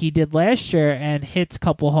up like he did last year and hits a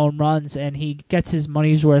couple home runs, and he gets his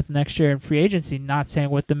money's worth next year in free agency. Not saying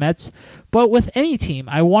with the Mets, but with any team.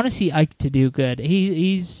 I want to see Ike to do good.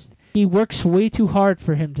 He works way too hard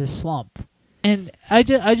for him to slump, and I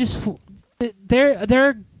just they're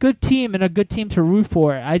a good team and a good team to root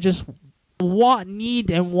for. I just want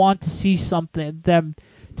to see them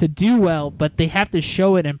to do well, but they have to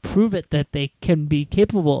show it and prove it that they can be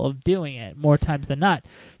capable of doing it more times than not,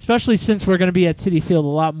 especially since we're going to be at Citi Field a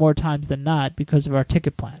lot more times than not because of our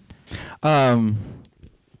ticket plan.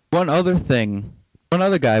 One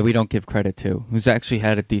other guy we don't give credit to, who's actually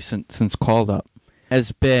had a decent since called up,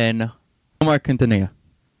 has been Omar Quintanilla.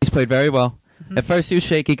 He's played very well. Mm-hmm. At first he was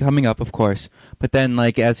shaky coming up, of course, but then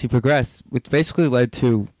as he progressed, which basically led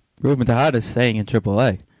to Ruben Tejada staying in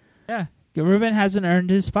AAA. Yeah. Ruben hasn't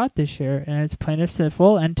earned his spot this year, and it's plain and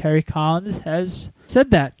simple, and Terry Collins has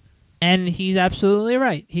said that. And he's absolutely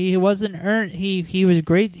right. He wasn't earned. He was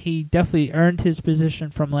great. He definitely earned his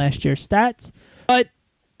position from last year's stats. But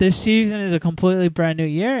this season is a completely brand new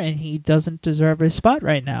year, and he doesn't deserve his spot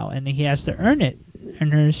right now, and he has to earn it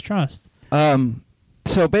and earn his trust.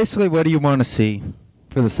 So basically, what do you want to see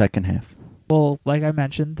for the second half? Well, like I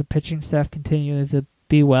mentioned, the pitching staff continues to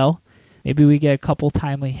be well. Maybe we get a couple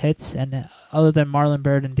timely hits, and other than Marlon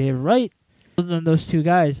Byrd and David Wright, other than those two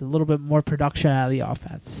guys, a little bit more production out of the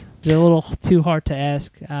offense. Is it a little too hard to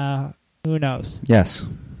ask? Who knows? Yes.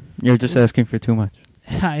 You're just asking for too much.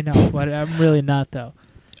 I know, but I'm really not, though.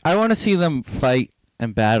 I want to see them fight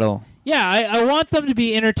and battle. Yeah, I want them to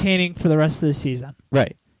be entertaining for the rest of the season.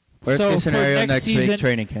 Right. Worst case scenario, next season, week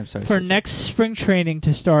training camp starts. For next spring training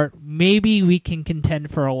to start, maybe we can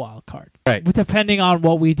contend for a wild card. Right. Depending on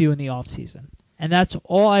what we do in the offseason. And that's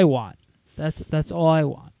all I want. That's all I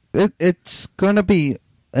want. It's going to be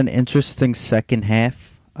an interesting second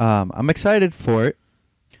half. I'm excited for it.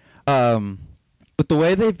 With the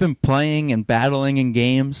way they've been playing and battling in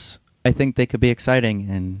games, I think they could be exciting,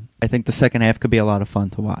 and I think the second half could be a lot of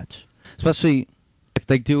fun to watch. Especially if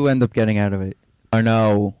they do end up getting out of it.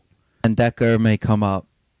 Arno and Decker may come up.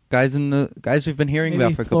 Guys we've been hearing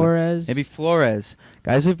about for Flores. Maybe Flores.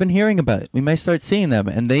 Guys we've been hearing about. We may start seeing them,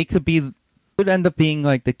 and they could end up being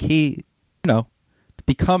like the key,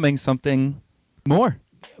 becoming something more.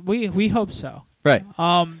 We hope so. Right.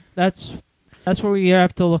 That's what we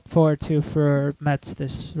have to look forward to for Mets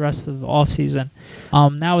this rest of the offseason.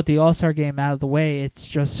 Now with the All-Star game out of the way, it's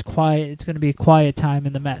just quiet. It's going to be a quiet time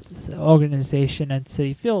in the Mets organization and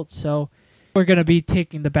Citi Field. So we're going to be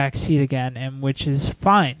taking the back seat again, and which is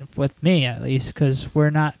fine with me at least, because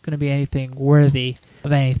we're not going to be anything worthy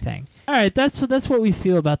of anything. All right, that's what we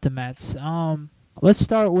feel about the Mets. Let's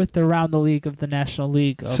start with around the league of the National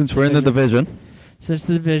League. Since we're in the division. Since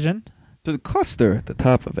the division. So the cluster at the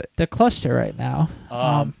top of it. The cluster right now.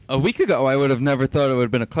 A week ago, I would have never thought it would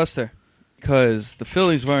have been a cluster because the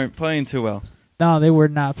Phillies weren't playing too well. No, they were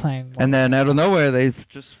not playing well. And then out of nowhere, they've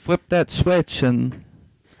just flipped that switch, and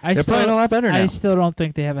they're playing a lot better now. I still don't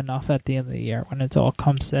think they have enough at the end of the year when it's all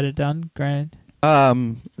come said and done, granted.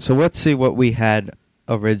 So let's see what we had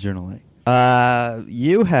originally.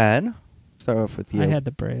 You had... Start off with you. I had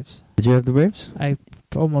the Braves. Did you have the Braves? I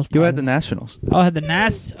almost... You had the Nationals. Oh, I had the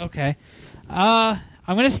Nats? Okay. I'm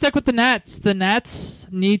going to stick with the Nats. The Nats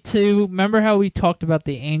need to... Remember how we talked about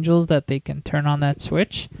the Angels, that they can turn on that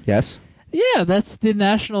switch? Yes. Yeah, that's the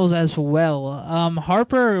Nationals as well.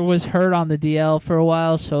 Harper was hurt on the DL for a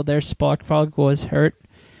while, so their spark plug was hurt.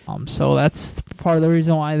 So that's part of the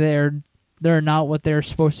reason why they're not what they're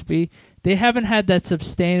supposed to be. They haven't had that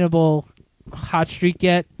sustainable hot streak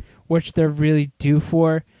yet, which they're really due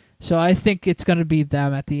for. So I think it's going to be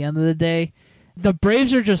them at the end of the day. The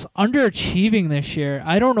Braves are just underachieving this year.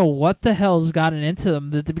 I don't know what the hell's gotten into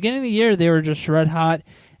them. At the beginning of the year, they were just red hot,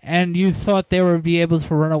 and you thought they would be able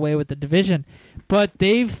to run away with the division. But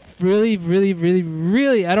they've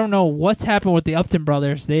really, I don't know what's happened with the Upton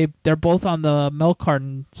brothers. They're both on the milk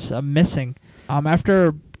cartons missing.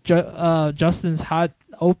 After Justin's hot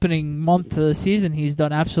opening month of the season, he's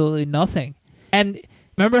done absolutely nothing. And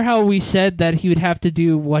remember how we said that he would have to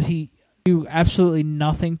do absolutely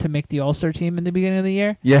nothing to make the All-Star team in the beginning of the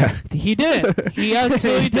year? Yeah. He didn't. He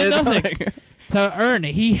absolutely did nothing to earn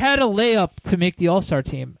it. He had a layup to make the All-Star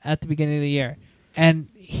team at the beginning of the year, and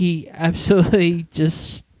he absolutely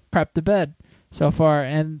just crapped the bed so far.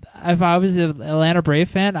 And if I was an Atlanta Brave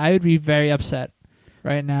fan, I would be very upset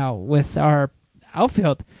right now with our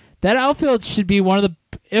outfield. That outfield should be one of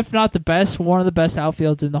the, if not the best, one of the best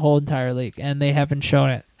outfields in the whole entire league, and they haven't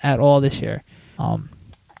shown it at all this year. I'm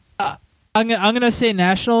gonna say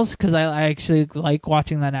Nationals because I actually like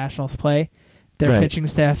watching the Nationals play. Their pitching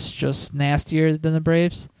staff's just nastier than the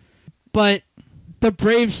Braves, but the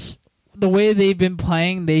Braves, the way they've been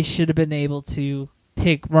playing, they should have been able to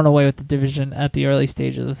run away with the division at the early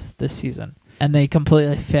stages of this season, and they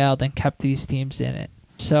completely failed and kept these teams in it.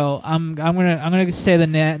 So I'm gonna say the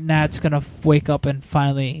Nats gonna wake up and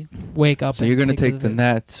finally wake up. So you're gonna take the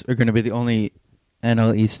Nats are gonna be the only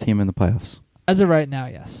NL East team in the playoffs. As of right now,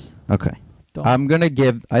 yes. Okay. I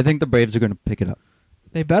think the Braves are gonna pick it up.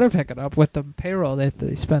 They better pick it up with the payroll that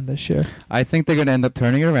they spend this year. I think they're gonna end up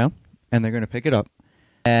turning it around, and they're gonna pick it up.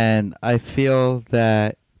 And I feel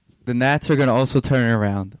that the Nats are gonna also turn it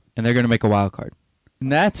around, and they're gonna make a wild card.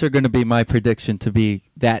 Nats are gonna be my prediction to be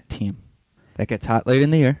that team that gets hot late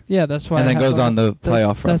in the year. Yeah, that's why. And then goes on the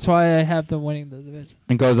playoff run. That's why I have them winning the division.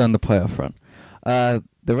 And goes on the playoff run.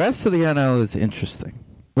 The rest of the NL is interesting.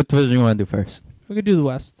 What division you want to do first? We could do the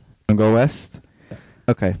West. Want to go West? Yeah.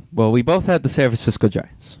 Okay. Well, we both had the San Francisco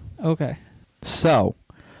Giants. Okay. So,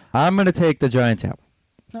 I'm going to take the Giants out.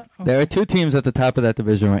 Okay. There are two teams at the top of that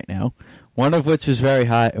division right now, one of which is very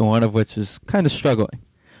hot and one of which is kind of struggling.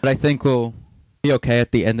 But I think we'll be okay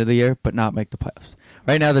at the end of the year, but not make the playoffs.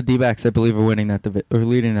 Right now, the D-backs, I believe, are leading that division.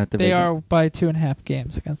 They are by 2.5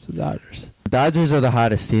 games against the Dodgers. The Dodgers are the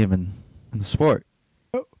hottest team in the sport.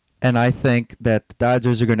 Oh. And I think that the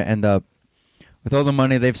Dodgers are going to end up, with all the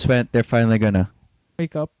money they've spent, they're finally going to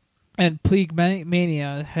wake up. And Plague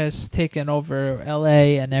Mania has taken over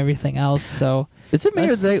L.A. and everything else. So is it me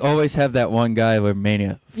or they always have that one guy with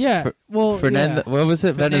Mania? Yeah. Fernando. Yeah. What was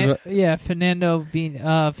it? Fernando. Fernando.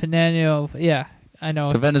 Yeah, I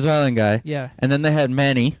know. The Venezuelan guy. Yeah. And then they had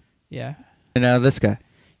Manny. Yeah. And now this guy.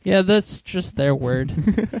 Yeah, that's just their word.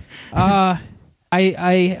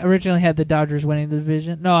 I originally had the Dodgers winning the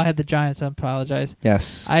division. No, I had the Giants. I apologize.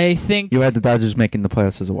 Yes. I think you had the Dodgers making the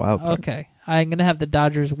playoffs as a wild card. Okay. I'm going to have the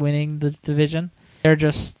Dodgers winning the division. They're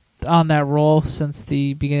just on that roll since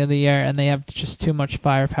the beginning of the year, and they have just too much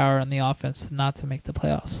firepower in the offense not to make the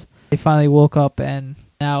playoffs. They finally woke up, and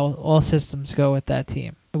now all systems go with that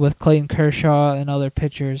team. With Clayton Kershaw and other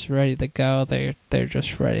pitchers ready to go, they're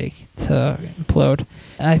just ready to implode.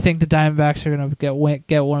 And I think the Diamondbacks are going to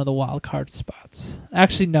get one of the wild card spots.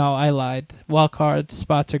 Actually, no, I lied. Wild card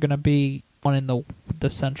spots are going to be one in the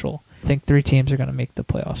Central. I think 3 teams are going to make the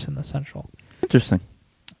playoffs in the Central. Interesting.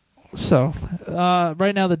 So,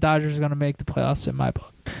 right now the Dodgers are going to make the playoffs in my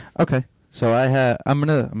book. Okay. So I'm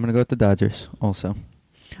gonna go with the Dodgers also.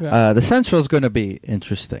 Yeah. The Central is going to be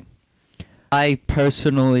interesting. I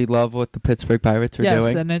personally love what the Pittsburgh Pirates are doing.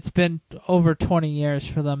 Yes, and it's been over 20 years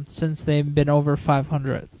for them since they've been over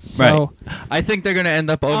 500. So right. I think they're going to end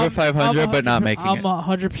up over 500, but not making it. I'm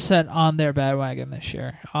 100% on their bandwagon this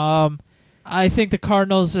year. I think the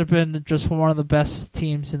Cardinals have been just one of the best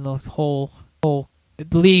teams in the whole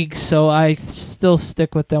league, so I still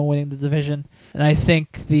stick with them winning the division. And I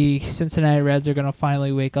think the Cincinnati Reds are going to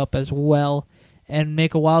finally wake up as well and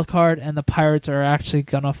make a wild card, and the Pirates are actually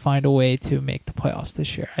going to find a way to make the playoffs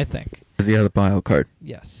this year, I think. The other wild card.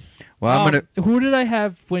 Yes. Well, who did I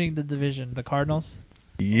have winning the division? The Cardinals?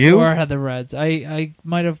 You? Or I had the Reds. I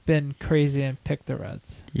might have been crazy and picked the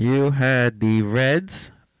Reds. You had the Reds,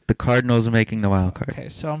 the Cardinals making the wild card. Okay,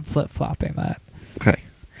 so I'm flip-flopping that. Okay.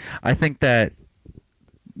 I think that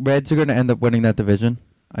Reds are going to end up winning that division.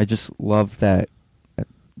 I just love that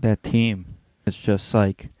team. It's just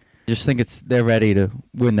like... I just think they're ready to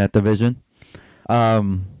win that division.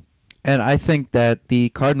 And I think that the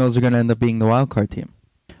Cardinals are going to end up being the wild card team.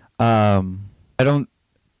 At the end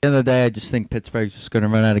of the day, I just think Pittsburgh's just going to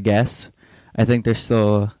run out of gas. I think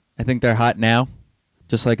they're hot now,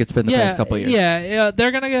 just like it's been the past couple of years. Yeah,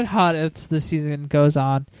 they're going to get hot as the season goes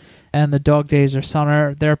on. And the dog days are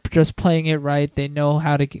summer. They're just playing it right. They know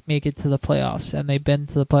how to make it to the playoffs, and they've been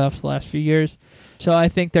to the playoffs the last few years. So I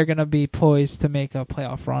think they're going to be poised to make a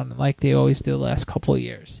playoff run like they always do the last couple of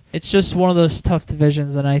years. It's just one of those tough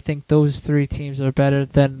divisions, and I think those 3 teams are better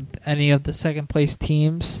than any of the second-place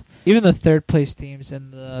teams, even the third-place teams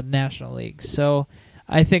in the National League. So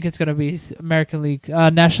I think it's going to be American League,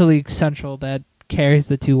 National League Central that carries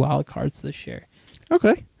the 2 wild cards this year.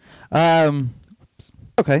 Okay.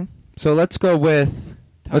 Okay. So let's go with...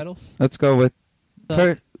 Titles? Let's go with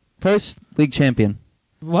first league champion.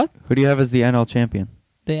 What? Who do you have as the NL champion?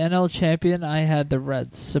 The NL champion, I had the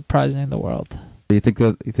Reds, surprising the world. You think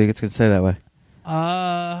it's going to stay that way?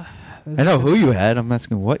 I know who you had. I'm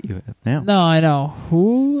asking what you have now. No, I know.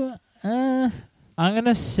 Who? I'm going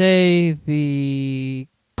to say the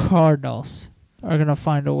Cardinals are going to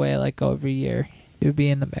find a way, like every year, to be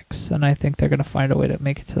in the mix. And I think they're going to find a way to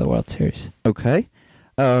make it to the World Series. Okay.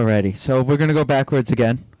 Alrighty. So we're going to go backwards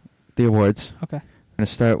again. The awards. Okay. I'm going to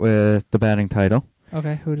start with the batting title.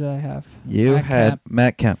 Okay, who did I have? You had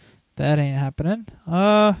Matt Kemp. That ain't happening.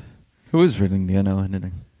 Who was winning the NL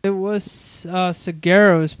inning? It was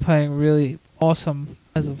Segura was playing really awesome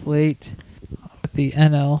as of late with the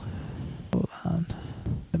NL. Hold on.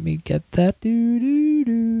 Let me get that. It's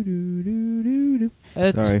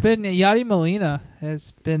been Yadi Molina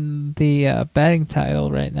has been the batting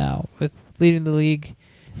title right now, with leading the league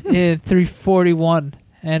in 341.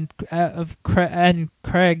 And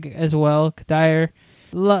Craig as well, Dyer,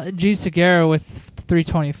 G. Segura with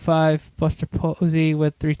 325, Buster Posey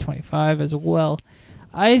with 325 as well.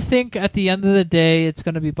 I think at the end of the day, it's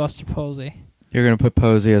going to be Buster Posey. You're going to put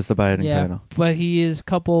Posey as the batting title. But he is a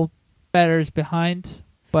couple batters behind,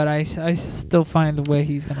 but I still find the way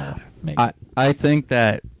he's going to make it. I think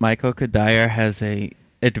that Michael Kadire has a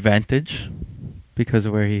advantage because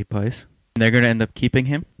of where he plays. And they're going to end up keeping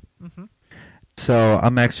him. Mm-hmm. So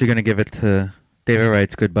I'm actually going to give it to David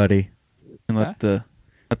Wright's good buddy, and let the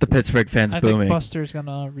Pittsburgh fans boo me. I think Buster's going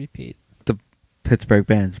to repeat. The Pittsburgh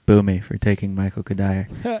fans boo me for taking Michael Kadire.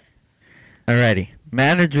 Alrighty,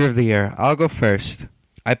 manager of the year. I'll go first.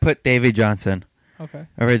 I put Davey Johnson. Okay.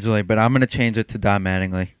 Originally, but I'm going to change it to Don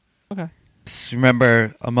Mattingly. Okay. Just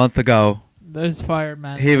remember a month ago, he was fired.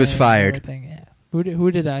 He was fired. Yeah.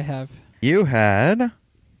 Who did I have? You had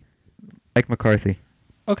Mike McCarthy.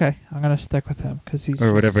 Okay, I'm gonna stick with him because he's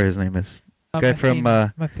whatever his name is. Guy from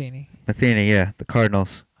Matheny. Matheny, yeah, the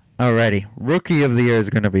Cardinals. Alrighty. Rookie of the year is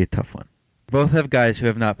going to be a tough one. Both have guys who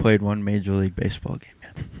have not played one Major League Baseball game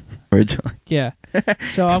yet. Originally. Yeah.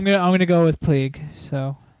 So I'm gonna go with Puig.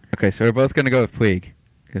 So. Okay, so we're both going to go with Puig.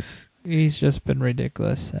 Cause he's just been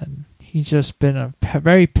ridiculous, and he's just been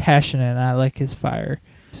very passionate, and I like his fire.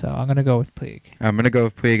 So I'm going to go with Puig. I'm going to go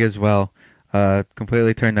with Puig as well.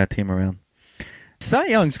 Completely turn that team around. Cy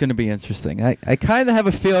Young's going to be interesting. I kind of have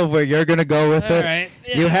a feel of where you're going to go with it. Right.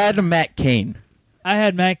 Yeah. You had Matt Cain. I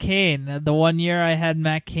had Matt Cain. The 1 year I had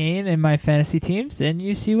Matt Cain in my fantasy teams, and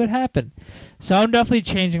you see what happened. So I'm definitely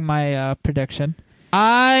changing my prediction.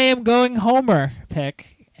 I am going Homer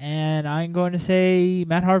pick, and I'm going to say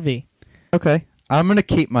Matt Harvey. Okay. I'm going to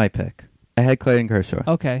keep my pick. I had Clayton Kershaw.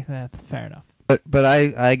 Okay, that's fair enough. But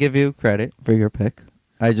I give you credit for your pick.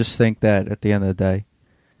 I just think that at the end of the day,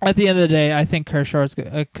 I think Kershaw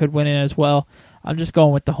could win it as well. I'm just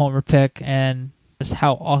going with the Homer pick and just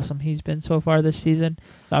how awesome he's been so far this season.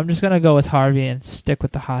 So I'm just going to go with Harvey and stick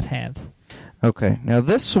with the hot hand. Okay. Now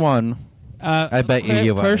this one, I bet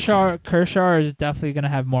you Kershaw is definitely going to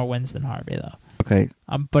have more wins than Harvey, though. Okay.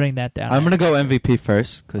 I'm putting that down. I'm going to go MVP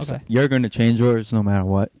first because you're going to change yours no matter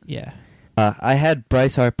what. Yeah. I had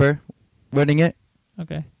Bryce Harper winning it.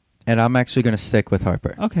 Okay. And I'm actually going to stick with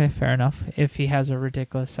Harper. Okay, fair enough. If he has a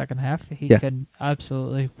ridiculous second half, he could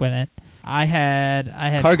absolutely win it. I had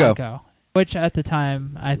Cargo, which at the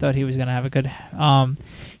time I thought he was going to have a good.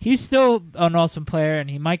 He's still an awesome player, and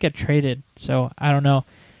he might get traded. So I don't know,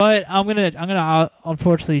 but I'm gonna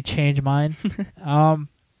unfortunately change mine.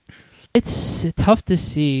 It's tough to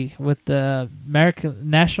see with the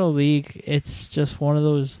American National League. It's just one of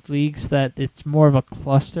those leagues that it's more of a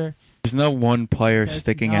cluster. There's no one player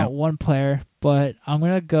sticking out. One player, but I'm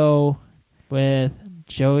going to go with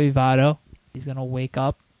Joey Votto. He's going to wake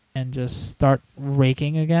up and just start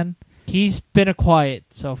raking again. He's been quiet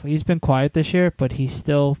this year, but he's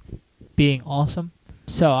still being awesome.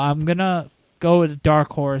 So I'm going to go with a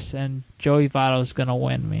dark horse, and Joey Votto is going to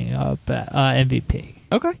win me MVP.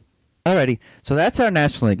 Okay. Alrighty, so that's our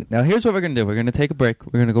National League. Now here's what we're going to do. We're going to take a break.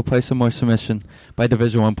 We're going to go play some more Submission by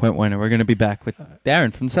Division 1.1, and we're going to be back with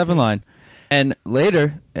Darren from the 7 line. And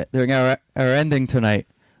later, during our ending tonight,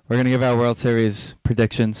 we're going to give our World Series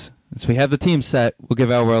predictions. Since we have the team set, we'll give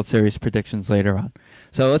our World Series predictions later on.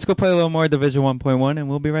 So let's go play a little more Division 1.1, and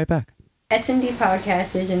we'll be right back.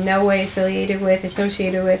 SNDPODCAST is in no way affiliated with,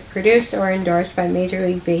 associated with, produced, or endorsed by Major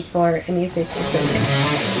League Baseball or any of its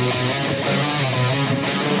affiliates.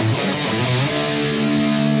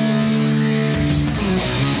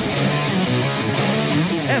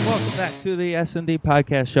 And welcome back to the S&D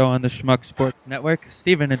Podcast Show on the Schmuck Sports Network.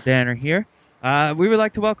 Steven and Dan are here. We would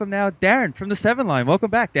like to welcome now Darren from the 7 line. Welcome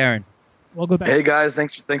back, Darren. Welcome back. Hey, guys.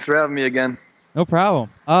 Thanks for having me again. No problem.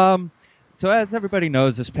 So as everybody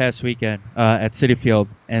knows, this past weekend at Citi Field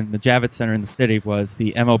and the Javits Center in the city was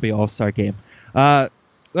the MLB All-Star Game.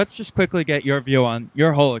 Let's just quickly get your view on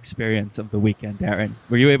your whole experience of the weekend, Darren.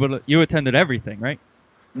 Were you able to? You attended everything, right?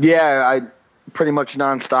 Yeah, I pretty much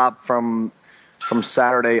nonstop from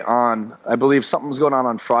Saturday on. I believe something was going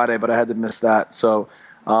on Friday, but I had to miss that. So,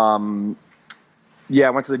 I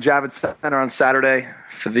went to the Javits Center on Saturday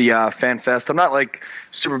for the Fan Fest. I'm not like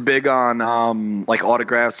super big on like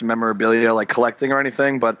autographs and memorabilia, like collecting or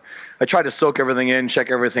anything, but I tried to soak everything in, check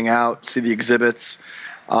everything out, see the exhibits.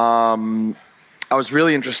 I was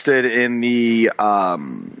really interested in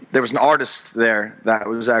there was an artist there that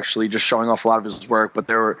was actually just showing off a lot of his work, but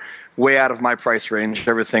they were way out of my price range.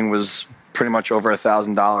 Everything was pretty much over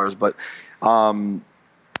 $1,000, but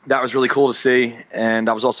that was really cool to see. And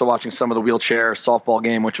I was also watching some of the wheelchair softball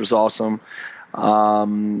game, which was awesome.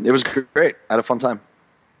 It was great. I had a fun time.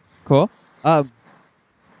 Cool. All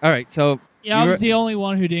right, so I was the only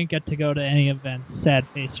one who didn't get to go to any events. Sad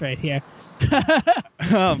face right here.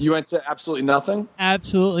 You went to absolutely nothing?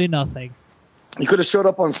 Absolutely nothing. You could have showed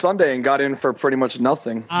up on Sunday and got in for pretty much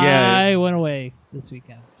nothing. I went away this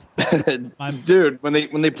weekend. Dude, when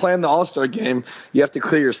they plan the All-Star game, you have to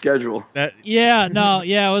clear your schedule. It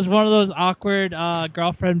was one of those awkward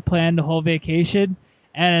girlfriend planned the whole vacation.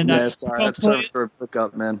 And that's time for a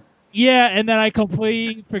pickup, man. Yeah, and then I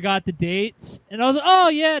completely forgot the dates. And I was like, oh,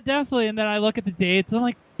 yeah, definitely. And then I look at the dates, and I'm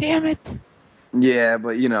like, damn it. Yeah,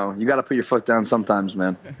 but, you got to put your foot down sometimes,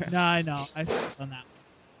 man. No, I know. I've done that.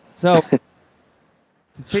 So,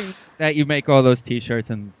 seeing that you make all those T-shirts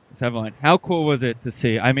and Seven, how cool was it to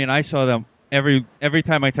see? I mean, I saw them every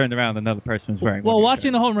time I turned around, another person was wearing. Well,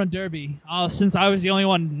 watching the Home Run Derby, since I was the only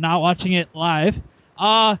one not watching it live,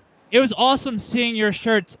 it was awesome seeing your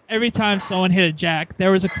shirts every time someone hit a jack.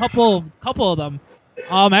 There was a couple of them.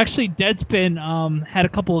 Actually, Deadspin had a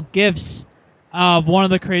couple of gifts one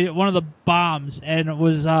of the bombs, and it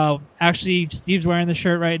was actually Steve's wearing the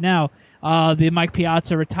shirt right now, the Mike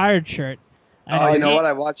Piazza retired shirt. Oh, you know what?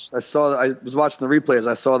 I was watching the replays.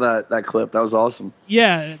 I saw that clip. That was awesome.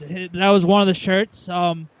 Yeah, that was one of the shirts,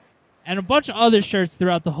 and a bunch of other shirts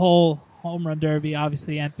throughout the whole home run derby,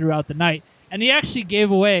 obviously, and throughout the night. And he actually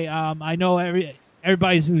gave away. I know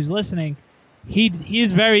everybody who's listening. He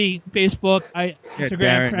is very Facebook,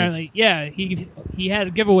 Instagram friendly. Yeah, he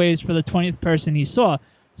had giveaways for the 20th person he saw.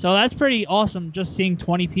 So that's pretty awesome. Just seeing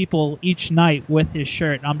 20 people each night with his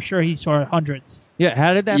shirt. I'm sure he saw hundreds. Yeah,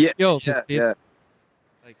 how did that feel? Yeah.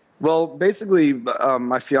 Well, basically,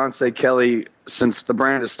 my fiance Kelly, since the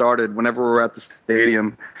brand has started, whenever we're at the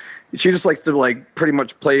stadium, she just likes to pretty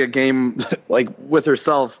much play a game with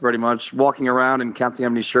herself, pretty much walking around and counting how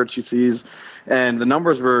many shirts she sees, and the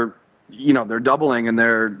numbers were, they're doubling, and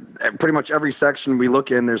they're pretty much every section we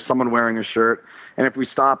look in, there's someone wearing a shirt, and if we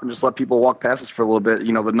stop and just let people walk past us for a little bit,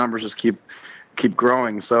 the numbers just keep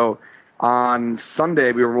growing. So on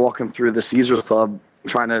Sunday, we were walking through the Caesars Club,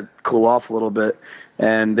 trying to cool off a little bit,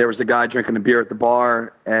 and there was a guy drinking a beer at the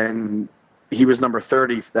bar, and he was number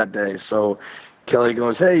 30 that day. So Kelly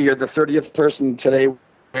goes, "Hey, you're the 30th person today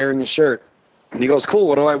wearing a shirt." And he goes, "Cool,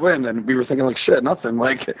 what do I win?" And we were thinking shit, nothing.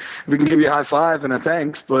 We can give you a high five and a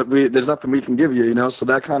thanks, but there's nothing we can give you, So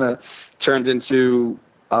that kind of turned into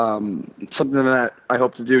something that I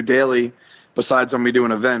hope to do daily, besides when we do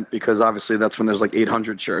an event, because obviously that's when there's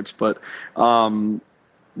 800 shirts. But we're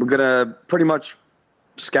gonna pretty much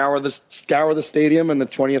scour the stadium, and the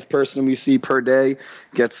 20th person we see per day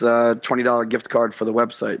gets a $20 gift card for the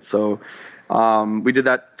website. So we did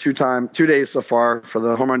that 2 days so far, for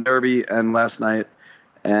the home run derby and last night,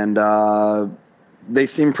 and they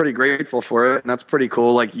seem pretty grateful for it, and that's pretty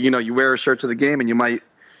cool. You wear a shirt to the game and you might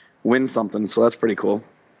win something, so that's pretty cool.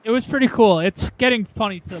 It was pretty cool. It's getting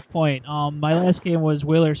funny to the point. My last game was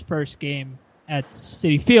Wheeler's first game at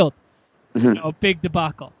Citi Field. Big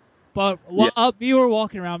debacle. But we were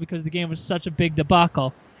walking around because the game was such a big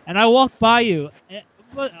debacle, and I walked by you.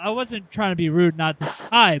 I wasn't trying to be rude, not to say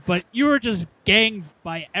hi, but you were just ganged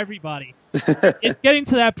by everybody. It's getting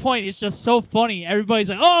to that point. It's just so funny. Everybody's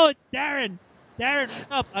like, "Oh, it's Darren. Darren, what's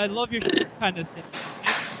up? I love your shirt," kind of thing.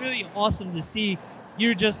 It's really awesome to see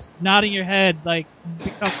you just nodding your head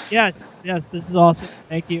yes, this is awesome.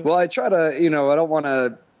 Thank you. Well, I try to, I don't want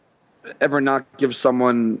to ever not give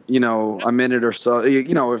someone, a minute or so.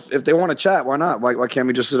 If they want to chat, why not? Why can't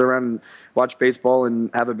we just sit around and watch baseball and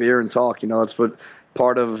have a beer and talk? That's what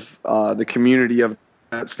part of the community of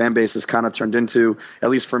Mets fan base has kind of turned into, at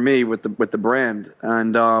least for me, with the brand.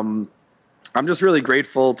 And I'm just really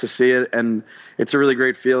grateful to see it, and it's a really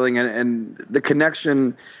great feeling. And the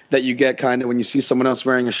connection that you get kind of when you see someone else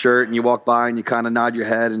wearing a shirt and you walk by and you kind of nod your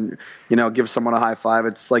head and, give someone a high five.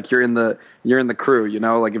 It's like you're in the crew,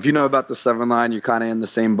 if you know about the 7 line, you're kind of in the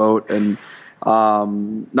same boat. And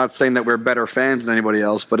not saying that we're better fans than anybody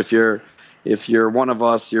else, but if you're one of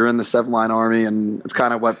us, you're in the 7 line army, and it's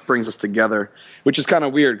kind of what brings us together, which is kind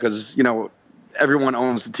of weird because, everyone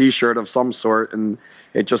owns a T-shirt of some sort, and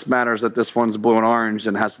it just matters that this one's blue and orange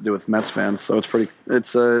and has to do with Mets fans. So for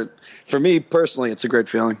me personally, it's a great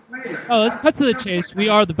feeling. Oh, let's cut to the chase. We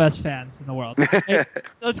are the best fans in the world.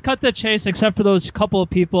 Let's cut to the chase, except for those couple of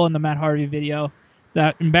people in the Matt Harvey video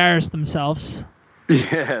that embarrassed themselves.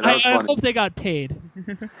 Yeah, that was funny. I hope they got paid,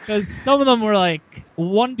 because some of them were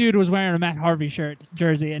one dude was wearing a Matt Harvey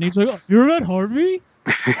jersey, and he's like, "Oh, you're Matt Harvey?"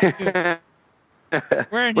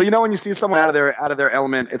 Well, when you see someone out of their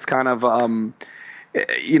element, it's kind of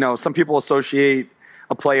some people associate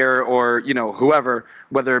a player or whoever,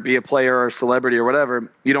 whether it be a player or a celebrity or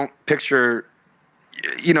whatever, you don't picture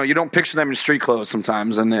them in street clothes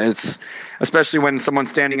sometimes, and it's especially when someone's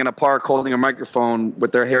standing in a park holding a microphone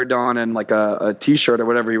with their hair done and a T-shirt or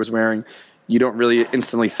whatever he was wearing. You don't really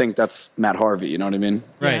instantly think that's Matt Harvey, you know what I mean?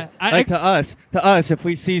 Right. Yeah, to us, if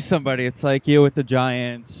we see somebody, it's like you with the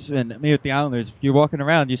Giants and me with the Islanders. If you're walking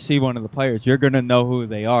around, you see one of the players, you're going to know who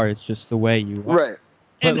they are. It's just the way you are. Right.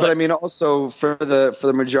 But I mean, also for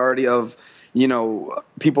the majority of,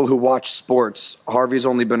 people who watch sports, Harvey's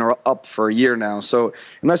only been up for a year now. So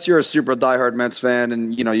unless you're a super diehard Mets fan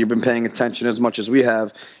and, you've been paying attention as much as we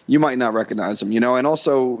have, you might not recognize him, And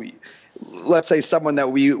also, let's say someone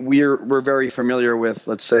that we're very familiar with,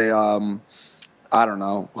 let's say, I don't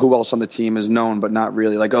know who else on the team is known, but not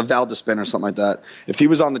really, like a Valdespin or something like that. If he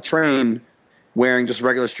was on the train wearing just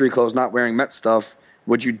regular street clothes, not wearing Met stuff,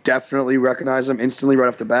 would you definitely recognize him instantly right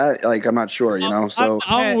off the bat? I'm not sure, So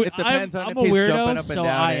it depends on if he's jumping up and down.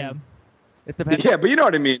 I am. It depends. Yeah, but you know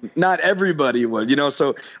what I mean. Not everybody would,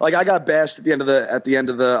 So like I got bashed at the end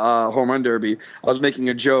of the home run derby. I was making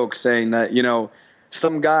a joke saying that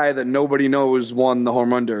some guy that nobody knows won the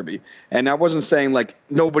home run derby, and I wasn't saying like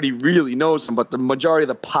nobody really knows him, but the majority of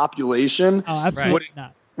the population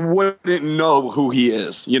wouldn't know who he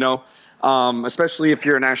is. Especially if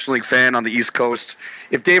you're a National League fan on the East Coast.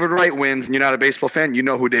 If David Wright wins and you're not a baseball fan, you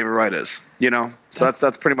know who David Wright is. So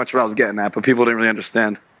that's pretty much what I was getting at, but people didn't really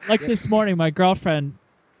understand. Like this morning, my girlfriend,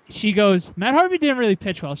 she goes, Matt Harvey didn't really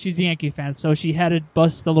pitch well. She's a Yankee fan, so she had to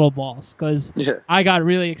bust the little balls because I got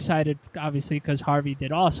really excited, obviously, because Harvey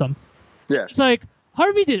did awesome. Yeah. She's like,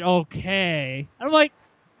 Harvey did okay. I'm like,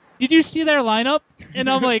 did you see their lineup? And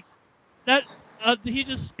I'm like, that he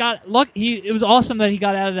just got lucky. It was awesome that he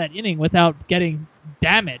got out of that inning without getting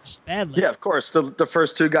damaged badly. Yeah, of course. The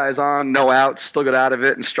first two guys on, no outs, still got out of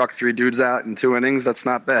it and struck 3 dudes out in 2 innings. That's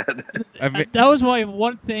not bad. That was my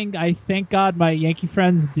one thing. I thank God my Yankee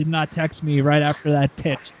friends did not text me right after that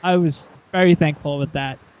pitch. I was very thankful with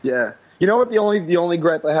that. Yeah. You know what? The only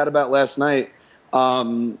gripe I had about last night,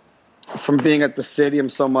 from being at the stadium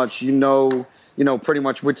so much, pretty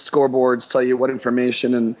much which scoreboards tell you what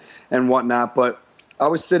information and whatnot. But I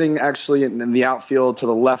was sitting actually in the outfield to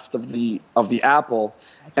the left of the apple,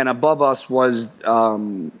 and above us was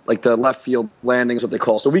like the left field landing is what they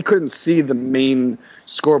call. So we couldn't see the main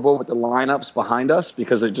scoreboard with the lineups behind us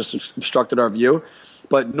because it just obstructed our view.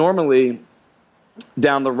 But normally,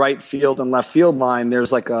 down the right field and left field line,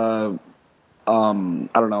 there's like a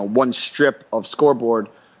one strip of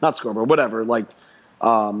whatever, like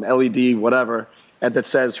LED, whatever, and that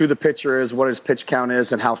says who the pitcher is, what his pitch count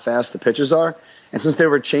is, and how fast the pitches are. And since they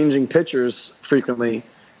were changing pitchers frequently,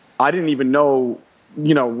 I didn't even know,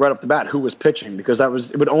 right off the bat who was pitching because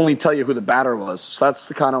it would only tell you who the batter was. So that's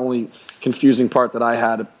the kind of only confusing part that I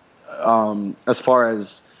had as far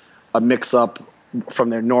as a mix-up from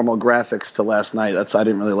their normal graphics to last night. I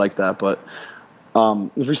didn't really like that. But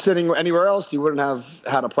if you're sitting anywhere else, you wouldn't have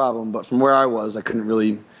had a problem. But from where I was, I couldn't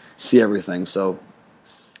really see everything. So,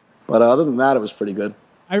 but other than that, it was pretty good.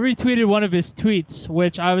 I retweeted one of his tweets,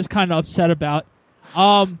 which I was kind of upset about.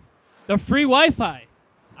 The free Wi-Fi.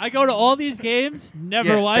 I go to all these games, never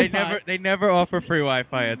Wi-Fi. They never offer free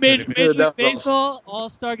Wi-Fi at Major League Baseball,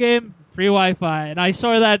 All-Star Game, free Wi-Fi. And I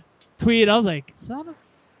saw that tweet, I was like, son of...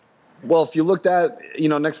 Well, if you looked at,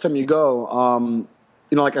 next time you go,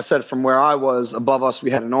 like I said, from where I was, above us,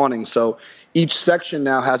 we had an awning. So each section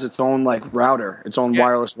now has its own, router, its own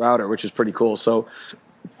wireless router, which is pretty cool. So...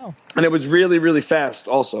 Oh. And it was really, really fast.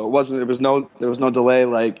 Also, there was no delay.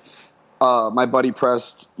 My buddy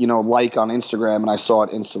pressed, like on Instagram, and I saw it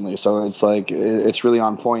instantly. So it's really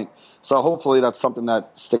on point. So hopefully that's something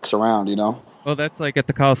that sticks around. Well, that's like at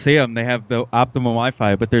the Coliseum. They have the optimum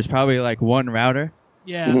Wi-Fi, but there's probably one router.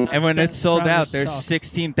 Yeah. Mm-hmm. And when it's sold out, there's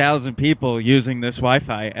 16,000 people using this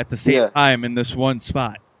Wi-Fi at the same time in this one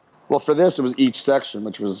spot. Well, for this, it was each section,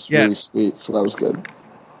 which was really sweet. So that was good.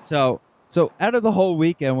 So out of the whole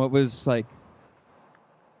weekend, what was to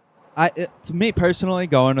me personally,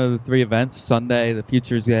 going to the 3 events, Sunday, the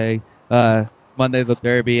Futures Day, Monday, the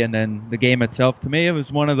Derby, and then the game itself, to me, it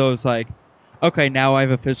was one of those okay, now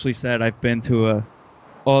I've officially said I've been to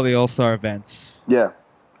all the All-Star events. Yeah.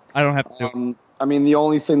 I don't have to do it. The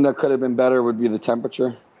only thing that could have been better would be the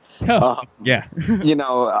temperature. Yeah.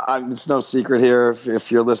 It's no secret here. If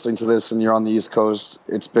you're listening to this and you're on the East Coast,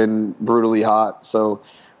 it's been brutally hot. So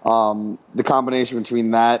the combination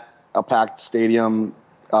between that, a packed stadium,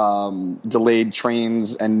 delayed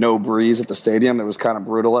trains, and no breeze at the stadium, it was kind of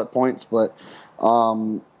brutal at points. But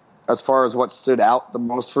as far as what stood out the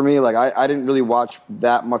most for me, I didn't really watch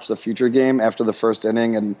that much of the future game after the first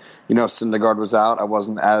inning, and Syndergaard was out. I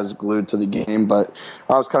wasn't as glued to the game, but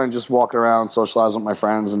I was kind of just walking around, socializing with my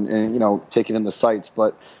friends, and taking in the sights.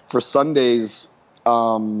 But for Sunday's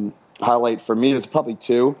highlight for me, it's probably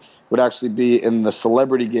 2. Would actually be in the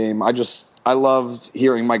celebrity game. I loved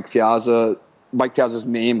hearing Mike Piazza's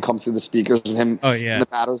name come through the speakers and him in the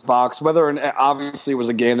batter's box. Obviously it was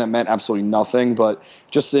a game that meant absolutely nothing, but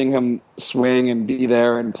just seeing him swing and be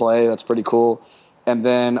there and play, that's pretty cool. And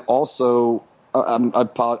then also,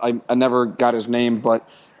 I never got his name, but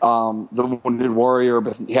the Wounded Warrior,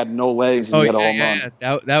 but he had no legs and he had a home run.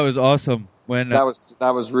 That was awesome. When that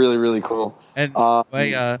was really, really cool. And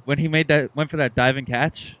when he went for that diving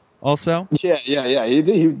catch. Also, yeah.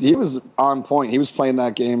 He was on point. He was playing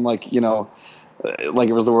that game like it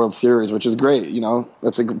was the World Series, which is great.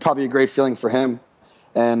 That's probably a great feeling for him.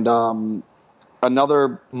 And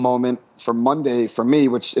another moment for Monday for me,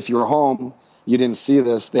 which if you were home, you didn't see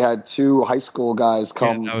this. They had 2 high school guys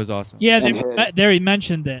come. Yeah, that was awesome. Yeah, they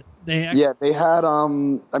mentioned it. They had. I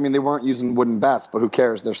mean, they weren't using wooden bats, but who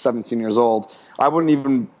cares? They're 17 years old. I wouldn't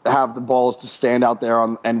even have the balls to stand out there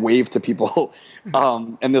and wave to people.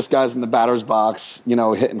 And this guy's in the batter's box,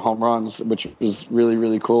 hitting home runs, which was really,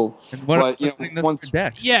 really cool. But once,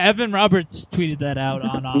 Evan Roberts tweeted that out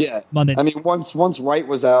on Monday. I mean, once Wright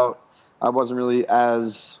was out, I wasn't really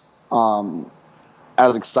as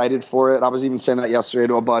excited for it. I was even saying that yesterday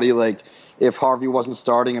to a buddy, like, if Harvey wasn't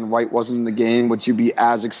starting and Wright wasn't in the game, would you be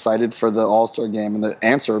as excited for the All-Star game? And the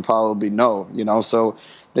answer would probably be no, So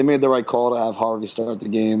they made the right call to have Harvey start the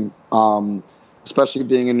game, especially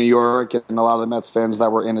being in New York and a lot of the Mets fans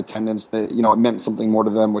that were in attendance. That it meant something more to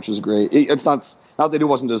them, which was great. It's not that he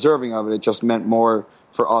wasn't deserving of it. It just meant more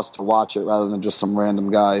for us to watch it rather than just some random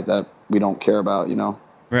guy that we don't care about,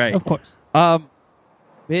 Right. Of course.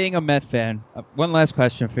 Being a Met fan, one last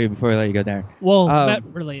question for you before we let you go, Darren. Well,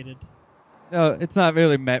 Met-related. No, it's not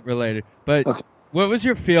really Met-related, but okay. What was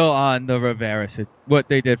your feel on the Rivera, what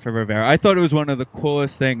they did for Rivera? I thought it was one of the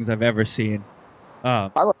coolest things I've ever seen. I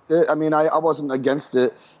liked it. I mean, I wasn't against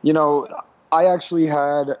it. I actually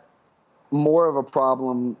had more of a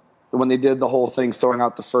problem when they did the whole thing throwing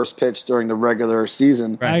out the first pitch during the regular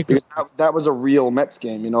season. Right. Because that was a real Mets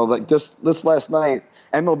game. Like this last night,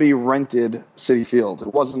 MLB rented Citi Field.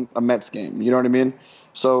 It wasn't a Mets game. You know what I mean?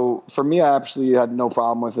 So for me, I actually had no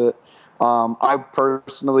problem with it. I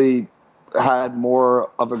personally had more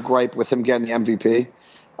of a gripe with him getting the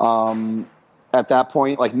MVP. At that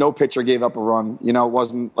point, like, no pitcher gave up a run. It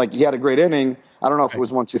wasn't like he had a great inning. I don't know if it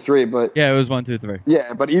was 1, 2, 3, but yeah, it was 1, 2, 3.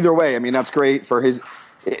 Yeah, but either way, I mean, that's great for his.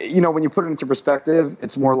 When you put it into perspective,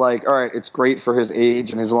 it's more like, all right, it's great for his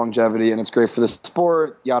age and his longevity, and it's great for the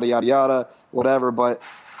sport, yada yada yada, whatever. But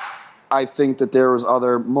I think that there was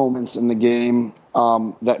other moments in the game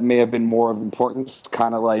that may have been more of importance,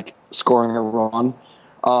 kind of like scoring a run.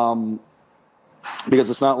 Because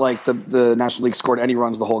it's not like the National League scored any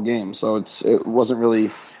runs the whole game. So it wasn't really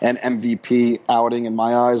an MVP outing in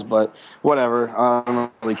my eyes, but whatever. I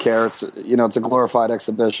don't really care. It's a glorified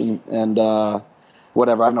exhibition, and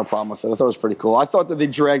whatever. I have no problem with it. I thought it was pretty cool. I thought that they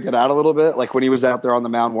dragged it out a little bit, like when he was out there on the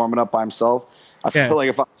mound warming up by himself. I feel like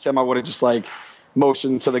if I was him, I would have just like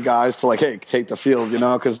motioned to the guys to like, hey, take the field,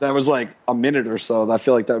 because that was like a minute or so. I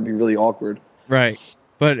feel like that would be really awkward. Right,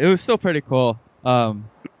 but it was still pretty cool. It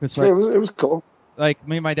was cool. Like,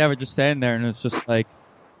 me and my dad were just standing there, and it's just like,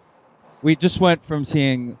 we just went from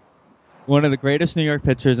seeing one of the greatest New York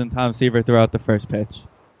pitchers in Tom Seaver throughout the first pitch,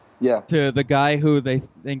 to the guy who they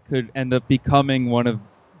think could end up becoming one of,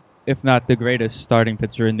 if not the greatest starting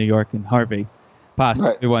pitcher in New York in Harvey,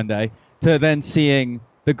 possibly one day, to then seeing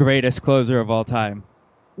the greatest closer of all time.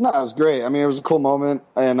 No, it was great. I mean, it was a cool moment,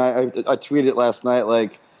 and I tweeted last night,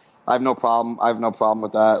 like, I have no problem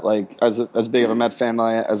with that. Like, as big of a Met fan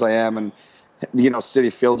as I am, and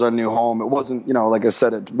Citi Field's our new home. It wasn't, like I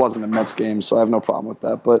said, it wasn't a Mets game, so I have no problem with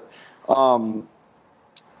that. But,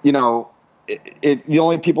 the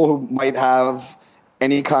only people who might have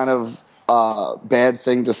any kind of bad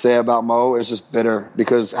thing to say about Mo is just bitter,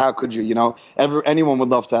 because how could you, anyone would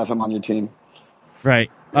love to have him on your team.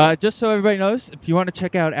 Right. Just so everybody knows, if you want to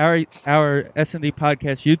check out our SND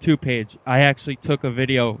Podcast YouTube page, I actually took a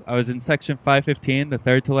video. I was in section 515, the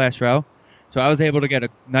third to last row. So I was able to get a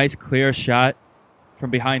nice clear shot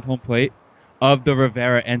from behind home plate of the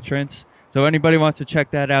Rivera entrance. So anybody wants to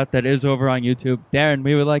check that out, that is over on YouTube. Darren,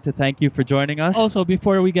 we would like to thank you for joining us. Also,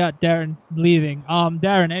 before we got Darren leaving,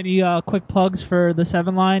 Darren, any quick plugs for the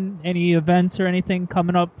 7 line? Any events or anything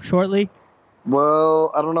coming up shortly?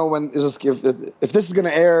 Well, I don't know when is this, if this is going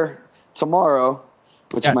to air tomorrow,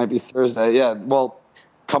 which might be Thursday. Yeah, well,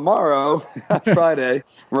 tomorrow, Friday,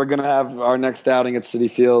 we're going to have our next outing at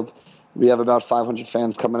Citi Field. We have about 500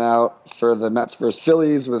 fans coming out for the Mets versus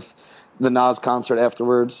Phillies with the Nas concert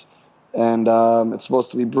afterwards. And it's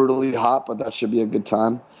supposed to be brutally hot, but that should be a good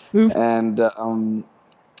time. Oof. And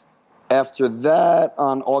after that,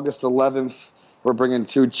 on August 11th, we're bringing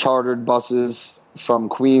 2 chartered buses from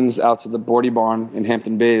Queens out to the Bordy Barn in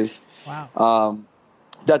Hampton Bays. Wow.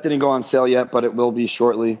 That didn't go on sale yet, but it will be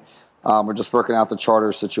shortly. We're just working out the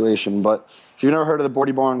charter situation. But if you've never heard of the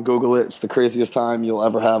Bordy Barn, Google it. It's the craziest time you'll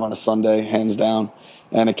ever have on a Sunday, hands down.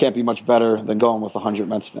 And it can't be much better than going with 100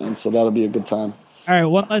 Mets fans. So that'll be a good time. All right,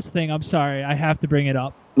 one last thing. I'm sorry. I have to bring it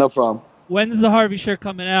up. No problem. When's the Harvey shirt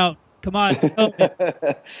coming out? Come on.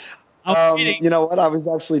 You know what? I was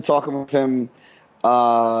actually talking with him,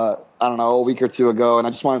 I don't know, a week or 2 ago, and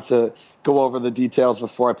I just wanted to go over the details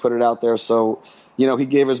before I put it out there. So, he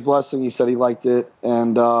gave his blessing. He said he liked it.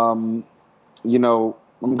 And, I'm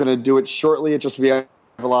going to do it shortly. It just we have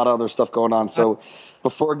a lot of other stuff going on. So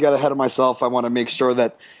before I get ahead of myself, I want to make sure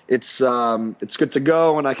that it's good to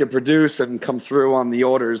go and I can produce and come through on the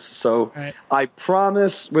orders. So I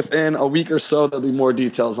promise within a week or so there'll be more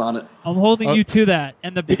details on it. I'm holding you to that.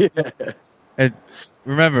 And the and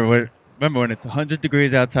remember when it's 100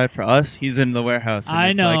 degrees outside for us, he's in the warehouse. And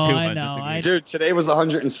I know, like 200 I know. degrees. Dude, today was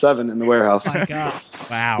 107 in the warehouse. Oh my God.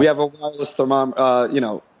 Wow. We have a wireless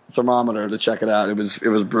thermometer to check it out. It was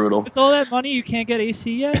brutal. With all that money, you can't get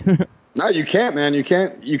AC yet? No, you can't, man. You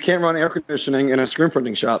can't run air conditioning in a screen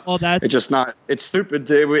printing shop. Well, it's just not. It's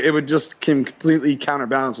stupid. It would just completely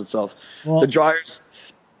counterbalance itself. Well, the dryers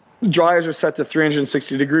are set to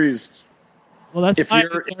 360 degrees. Well, that's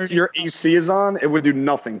if your AC is on, it would do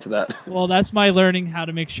nothing to that. Well, that's my learning how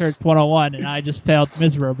to make sure it's 101, and I just failed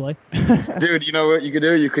miserably. Dude, you know what you could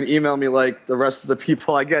do? You can email me like the rest of the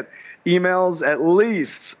people. I get emails at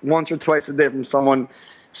least once or twice a day from someone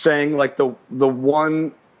saying like the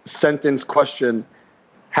one sentence question: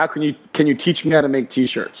 can you teach me how to make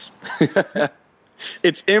T-shirts?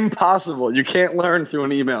 It's impossible. You can't learn through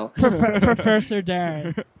an email. Professor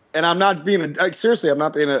Darren. And I'm not being seriously. I'm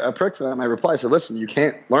not being a prick to them. I reply, I said, listen, you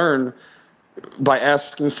can't learn by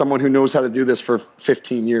asking someone who knows how to do this for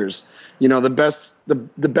 15 years. You know, the best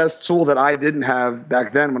tool that I didn't have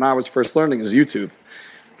back then when I was first learning is YouTube.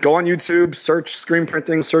 Go on YouTube, search screen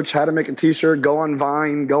printing, search how to make a T-shirt. Go on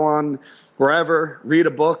Vine, go on wherever, read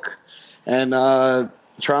a book, and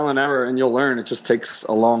trial and error, and you'll learn. It just takes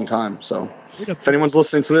a long time. So, if anyone's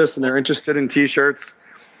listening to this and they're interested in T-shirts,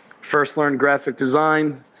 first learn graphic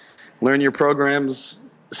design. Learn your programs,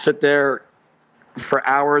 sit there for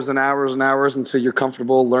hours and hours and hours until you're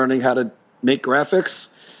comfortable learning how to make graphics.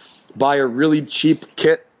 Buy a really cheap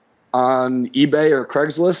kit on eBay or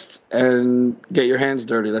Craigslist and get your hands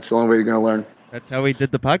dirty. That's the only way you're going to learn. That's how we did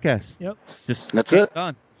the podcast. Yep. That's it.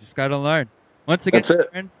 Just got to learn. Once again,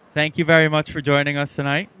 Darren, thank you very much for joining us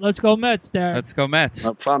tonight. Let's go Mets, Darren. Let's go Mets.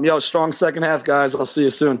 No problem. Yo, strong second half, guys. I'll see you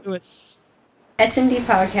soon. Do it.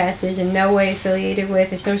 SNDPODCAST is in no way affiliated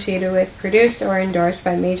with, associated with, produced, or endorsed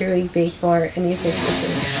by Major League Baseball or any official team.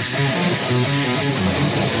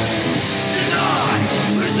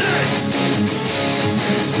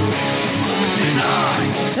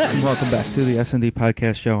 And welcome back to the S&D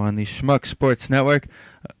Podcast Show on the Schmuck Sports Network.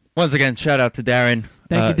 Once again, shout out to Darren.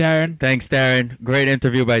 Thank you, Darren. Thanks, Darren. Great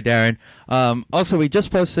interview by Darren. Also, we just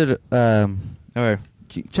posted...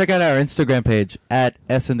 check out our Instagram page at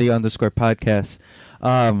SND_podcast.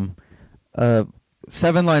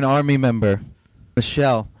 7-Line Army member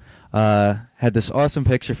Michelle had this awesome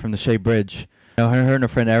picture from the Shea Bridge. You know, her and her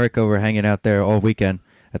friend Erica were hanging out there all weekend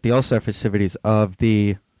at the All-Star festivities of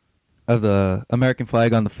the American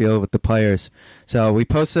flag on the field with the players. So we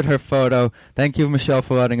posted her photo. Thank you, Michelle,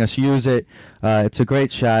 for letting us use it. It's a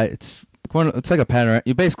great shot. It's like a panorama.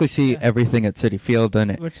 You basically see everything at Citi Field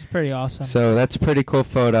in it, which is pretty awesome. So that's a pretty cool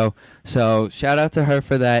photo. So shout out to her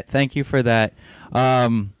for that. Thank you for that.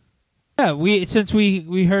 Since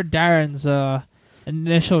we heard Darren's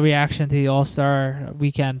initial reaction to the All-Star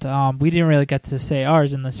weekend, we didn't really get to say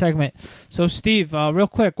ours in the segment. So Steve, real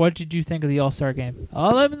quick, what did you think of the All-Star game?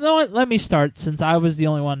 Let me start since I was the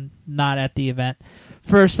only one not at the event.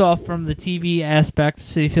 First off, from the TV aspect,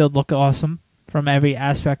 Citi Field looked awesome from every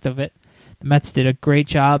aspect of it. The Mets did a great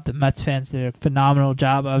job. The Mets fans did a phenomenal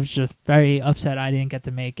job. I was just very upset I didn't get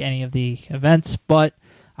to make any of the events, but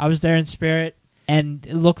I was there in spirit, and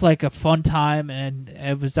it looked like a fun time, and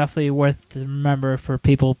it was definitely worth to remember for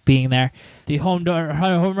people being there. The home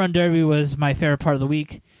run derby was my favorite part of the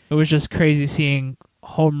week. It was just crazy seeing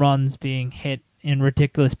home runs being hit in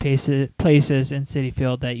ridiculous places in Citi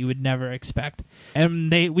Field that you would never expect. And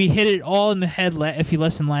we hit it all in the head. If you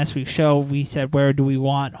listened to last week's show, we said, where do we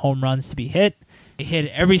want home runs to be hit? They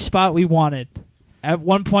hit every spot we wanted. At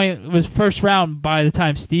one point, it was first round by the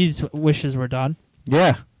time Steve's wishes were done.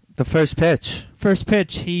 Yeah, the first pitch.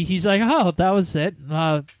 He's like, oh, that was it.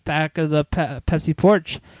 Back of the Pepsi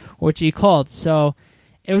porch, which he called. So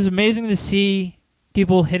it was amazing to see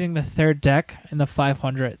people hitting the third deck in the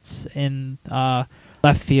 500s in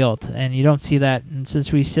left field, and you don't see that. And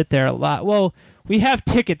since we sit there a lot, well, we have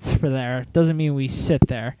tickets for there. Doesn't mean we sit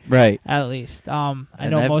there, right? At least,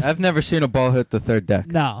 I've never seen a ball hit the third deck.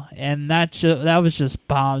 No, and that was just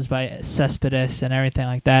bombs by Cespedes and everything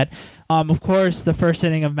like that. Of course, the first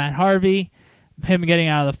inning of Matt Harvey, him getting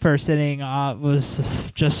out of the first inning was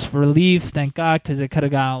just relief. Thank God, because it could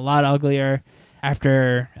have gotten a lot uglier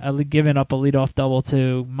after giving up a leadoff double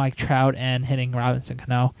to Mike Trout and hitting Robinson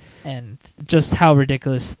Cano. And just how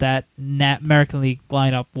ridiculous that American League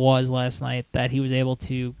lineup was last night, that he was able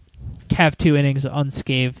to have 2 innings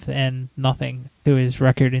unscathed and nothing to his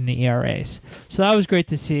record in the ERAs. So that was great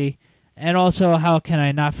to see. And also, how can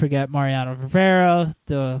I not forget Mariano Rivera?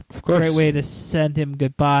 The great way to send him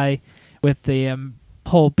goodbye with the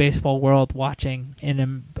whole baseball world watching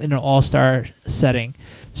in an all-star setting.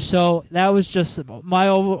 So that was just my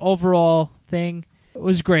overall thing. It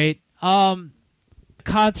was great.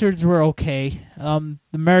 Concerts were okay. The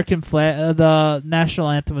American flag, the national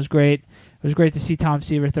anthem was great. It was great to see Tom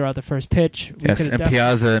Seaver throw out the first pitch. And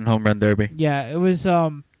Piazza and home run derby. Yeah, it was.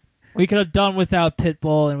 We could have done without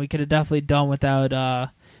Pitbull, and we could have definitely done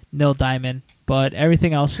without Neil Diamond. But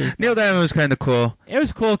everything else was. Neil Diamond was kind of cool. It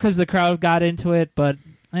was cool because the crowd got into it, but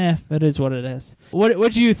it is what it is. What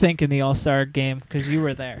did you think in the All-Star game? Because you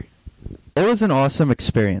were there. It was an awesome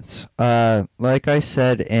experience. Like I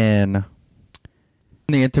said in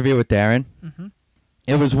the interview with Darren,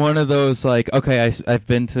 it was one of those okay, I've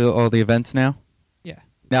been to all the events now. Yeah.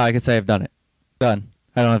 Now I can say I've done it. Done.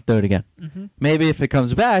 I don't have to do it again. Maybe if it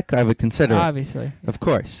comes back, I would consider it. Obviously. Of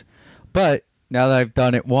course. But now that I've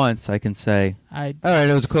done it once, I can say, all right,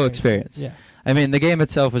 it was a cool experience. Yeah. I mean, the game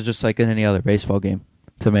itself was just like any other baseball game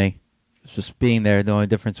to me. It's just being there. The only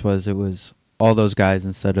difference was it was all those guys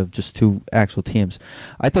instead of just 2 actual teams.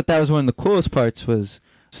 I thought that was one of the coolest parts was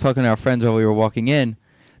talking to our friends while we were walking in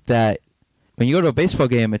that when you go to a baseball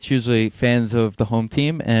game, it's usually fans of the home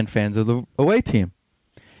team and fans of the away team.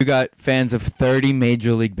 You got fans of 30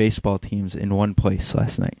 Major League Baseball teams in one place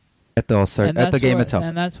last night at the game itself.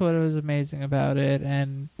 And that's what was amazing about it.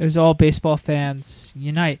 And it was all baseball fans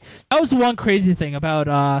unite. That was the one crazy thing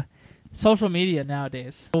about social media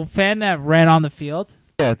nowadays. A fan that ran on the field.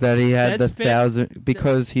 Yeah, that he had 1,000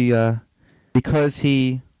 because he had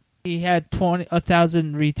 1,000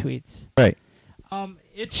 retweets. Right.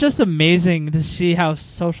 It's just amazing to see how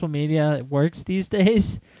social media works these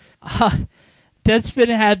days. Deadspin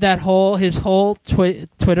had his whole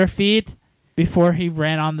Twitter feed before he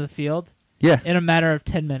ran on the field. Yeah. In a matter of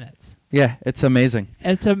 10 minutes. Yeah, it's amazing.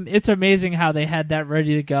 It's amazing how they had that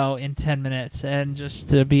ready to go in 10 minutes and just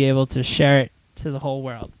to be able to share it to the whole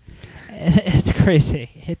world. It's crazy.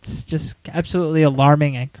 It's just absolutely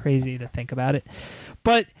alarming and crazy to think about it.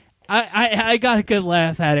 But I got a good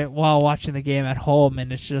laugh at it while watching the game at home,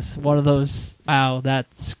 and it's just one of those, wow,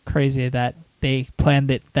 that's crazy that they planned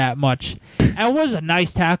it that much. And it was a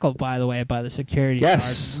nice tackle, by the way, by the security guard.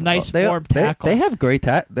 Nice form tackle. They have great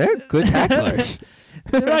they're good tacklers.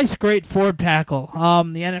 Nice, great form tackle.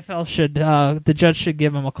 The NFL should, the judge should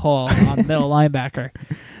give him a call on middle linebacker.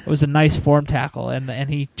 It was a nice form tackle, and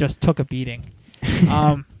he just took a beating.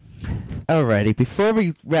 Alrighty, before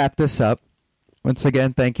we wrap this up, once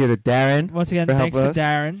again, thank you to Darren. Once again, thanks to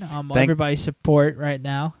Darren. Everybody's support right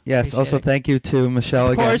now. Yes, appreciate also thank you to Michelle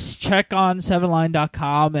again. Of course, check on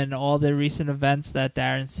 7line.com and all the recent events that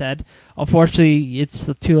Darren said. Unfortunately, it's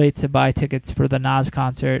too late to buy tickets for the Nas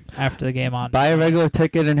concert after the game on. Buy a regular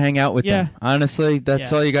ticket and hang out with them. Honestly,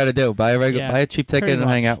 that's all you got to do. Buy a cheap ticket and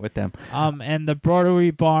hang out with them. And the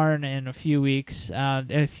Broderie Barn in a few weeks.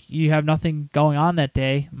 If you have nothing going on that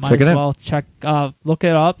day, might as well look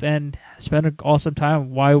it up and spend an awesome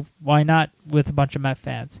time. Why not with a bunch of Met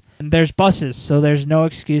fans? And there's buses, so there's no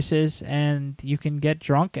excuses, and you can get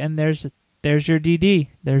drunk. And there's your DD.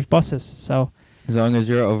 There's buses. So as long as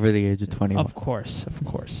you're over the age of 21, of course.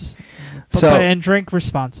 And drink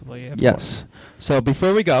responsibly. Yes. So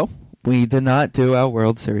before we go, we did not do our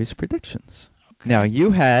World Series predictions. Okay. Now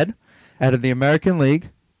you had out of the American League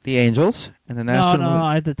the Angels and the National League. No,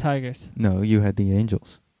 I had the Tigers. No, you had the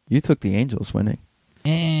Angels. You took the Angels winning.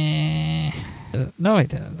 No, I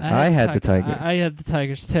didn't. I had the Tigers. I had the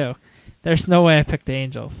Tigers too. There's no way I picked the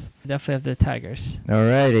Angels. I definitely have the Tigers.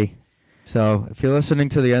 Alrighty. So if you're listening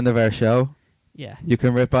to the end of our show, you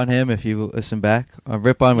can rip on him if you listen back. Or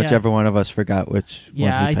rip on whichever one of us forgot which.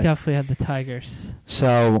 Yeah, I definitely had the Tigers.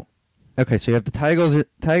 So, okay, so you have the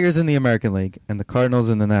Tigers in the American League and the Cardinals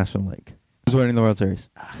in the National League. Who's winning the World Series?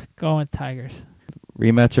 Going Tigers.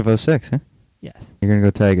 Rematch of 2006, huh? Yes. You're going to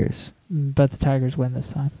go Tigers. But the Tigers win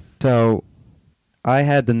this time. So, I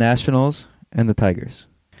had the Nationals and the Tigers.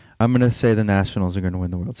 I'm going to say the Nationals are going to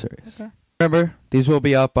win the World Series. Okay. Remember, these will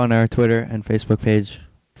be up on our Twitter and Facebook page.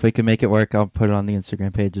 If we can make it work, I'll put it on the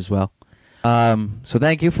Instagram page as well. So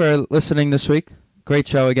thank you for listening this week. Great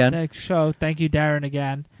show again. Thanks, show. Thank you, Darren,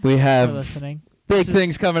 again. We have for listening. Big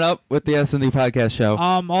things coming up with the SND podcast show.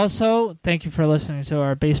 Also, thank you for listening to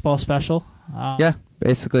our baseball special.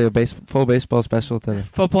 Basically a full baseball special today.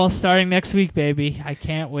 Football starting next week, baby. I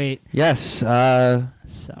can't wait. Yes.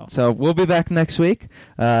 So we'll be back next week.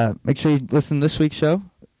 Make sure you listen to this week's show,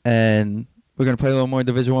 and we're going to play a little more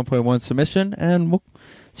Division 1.1 submission, and we'll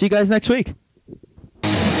see you guys next week.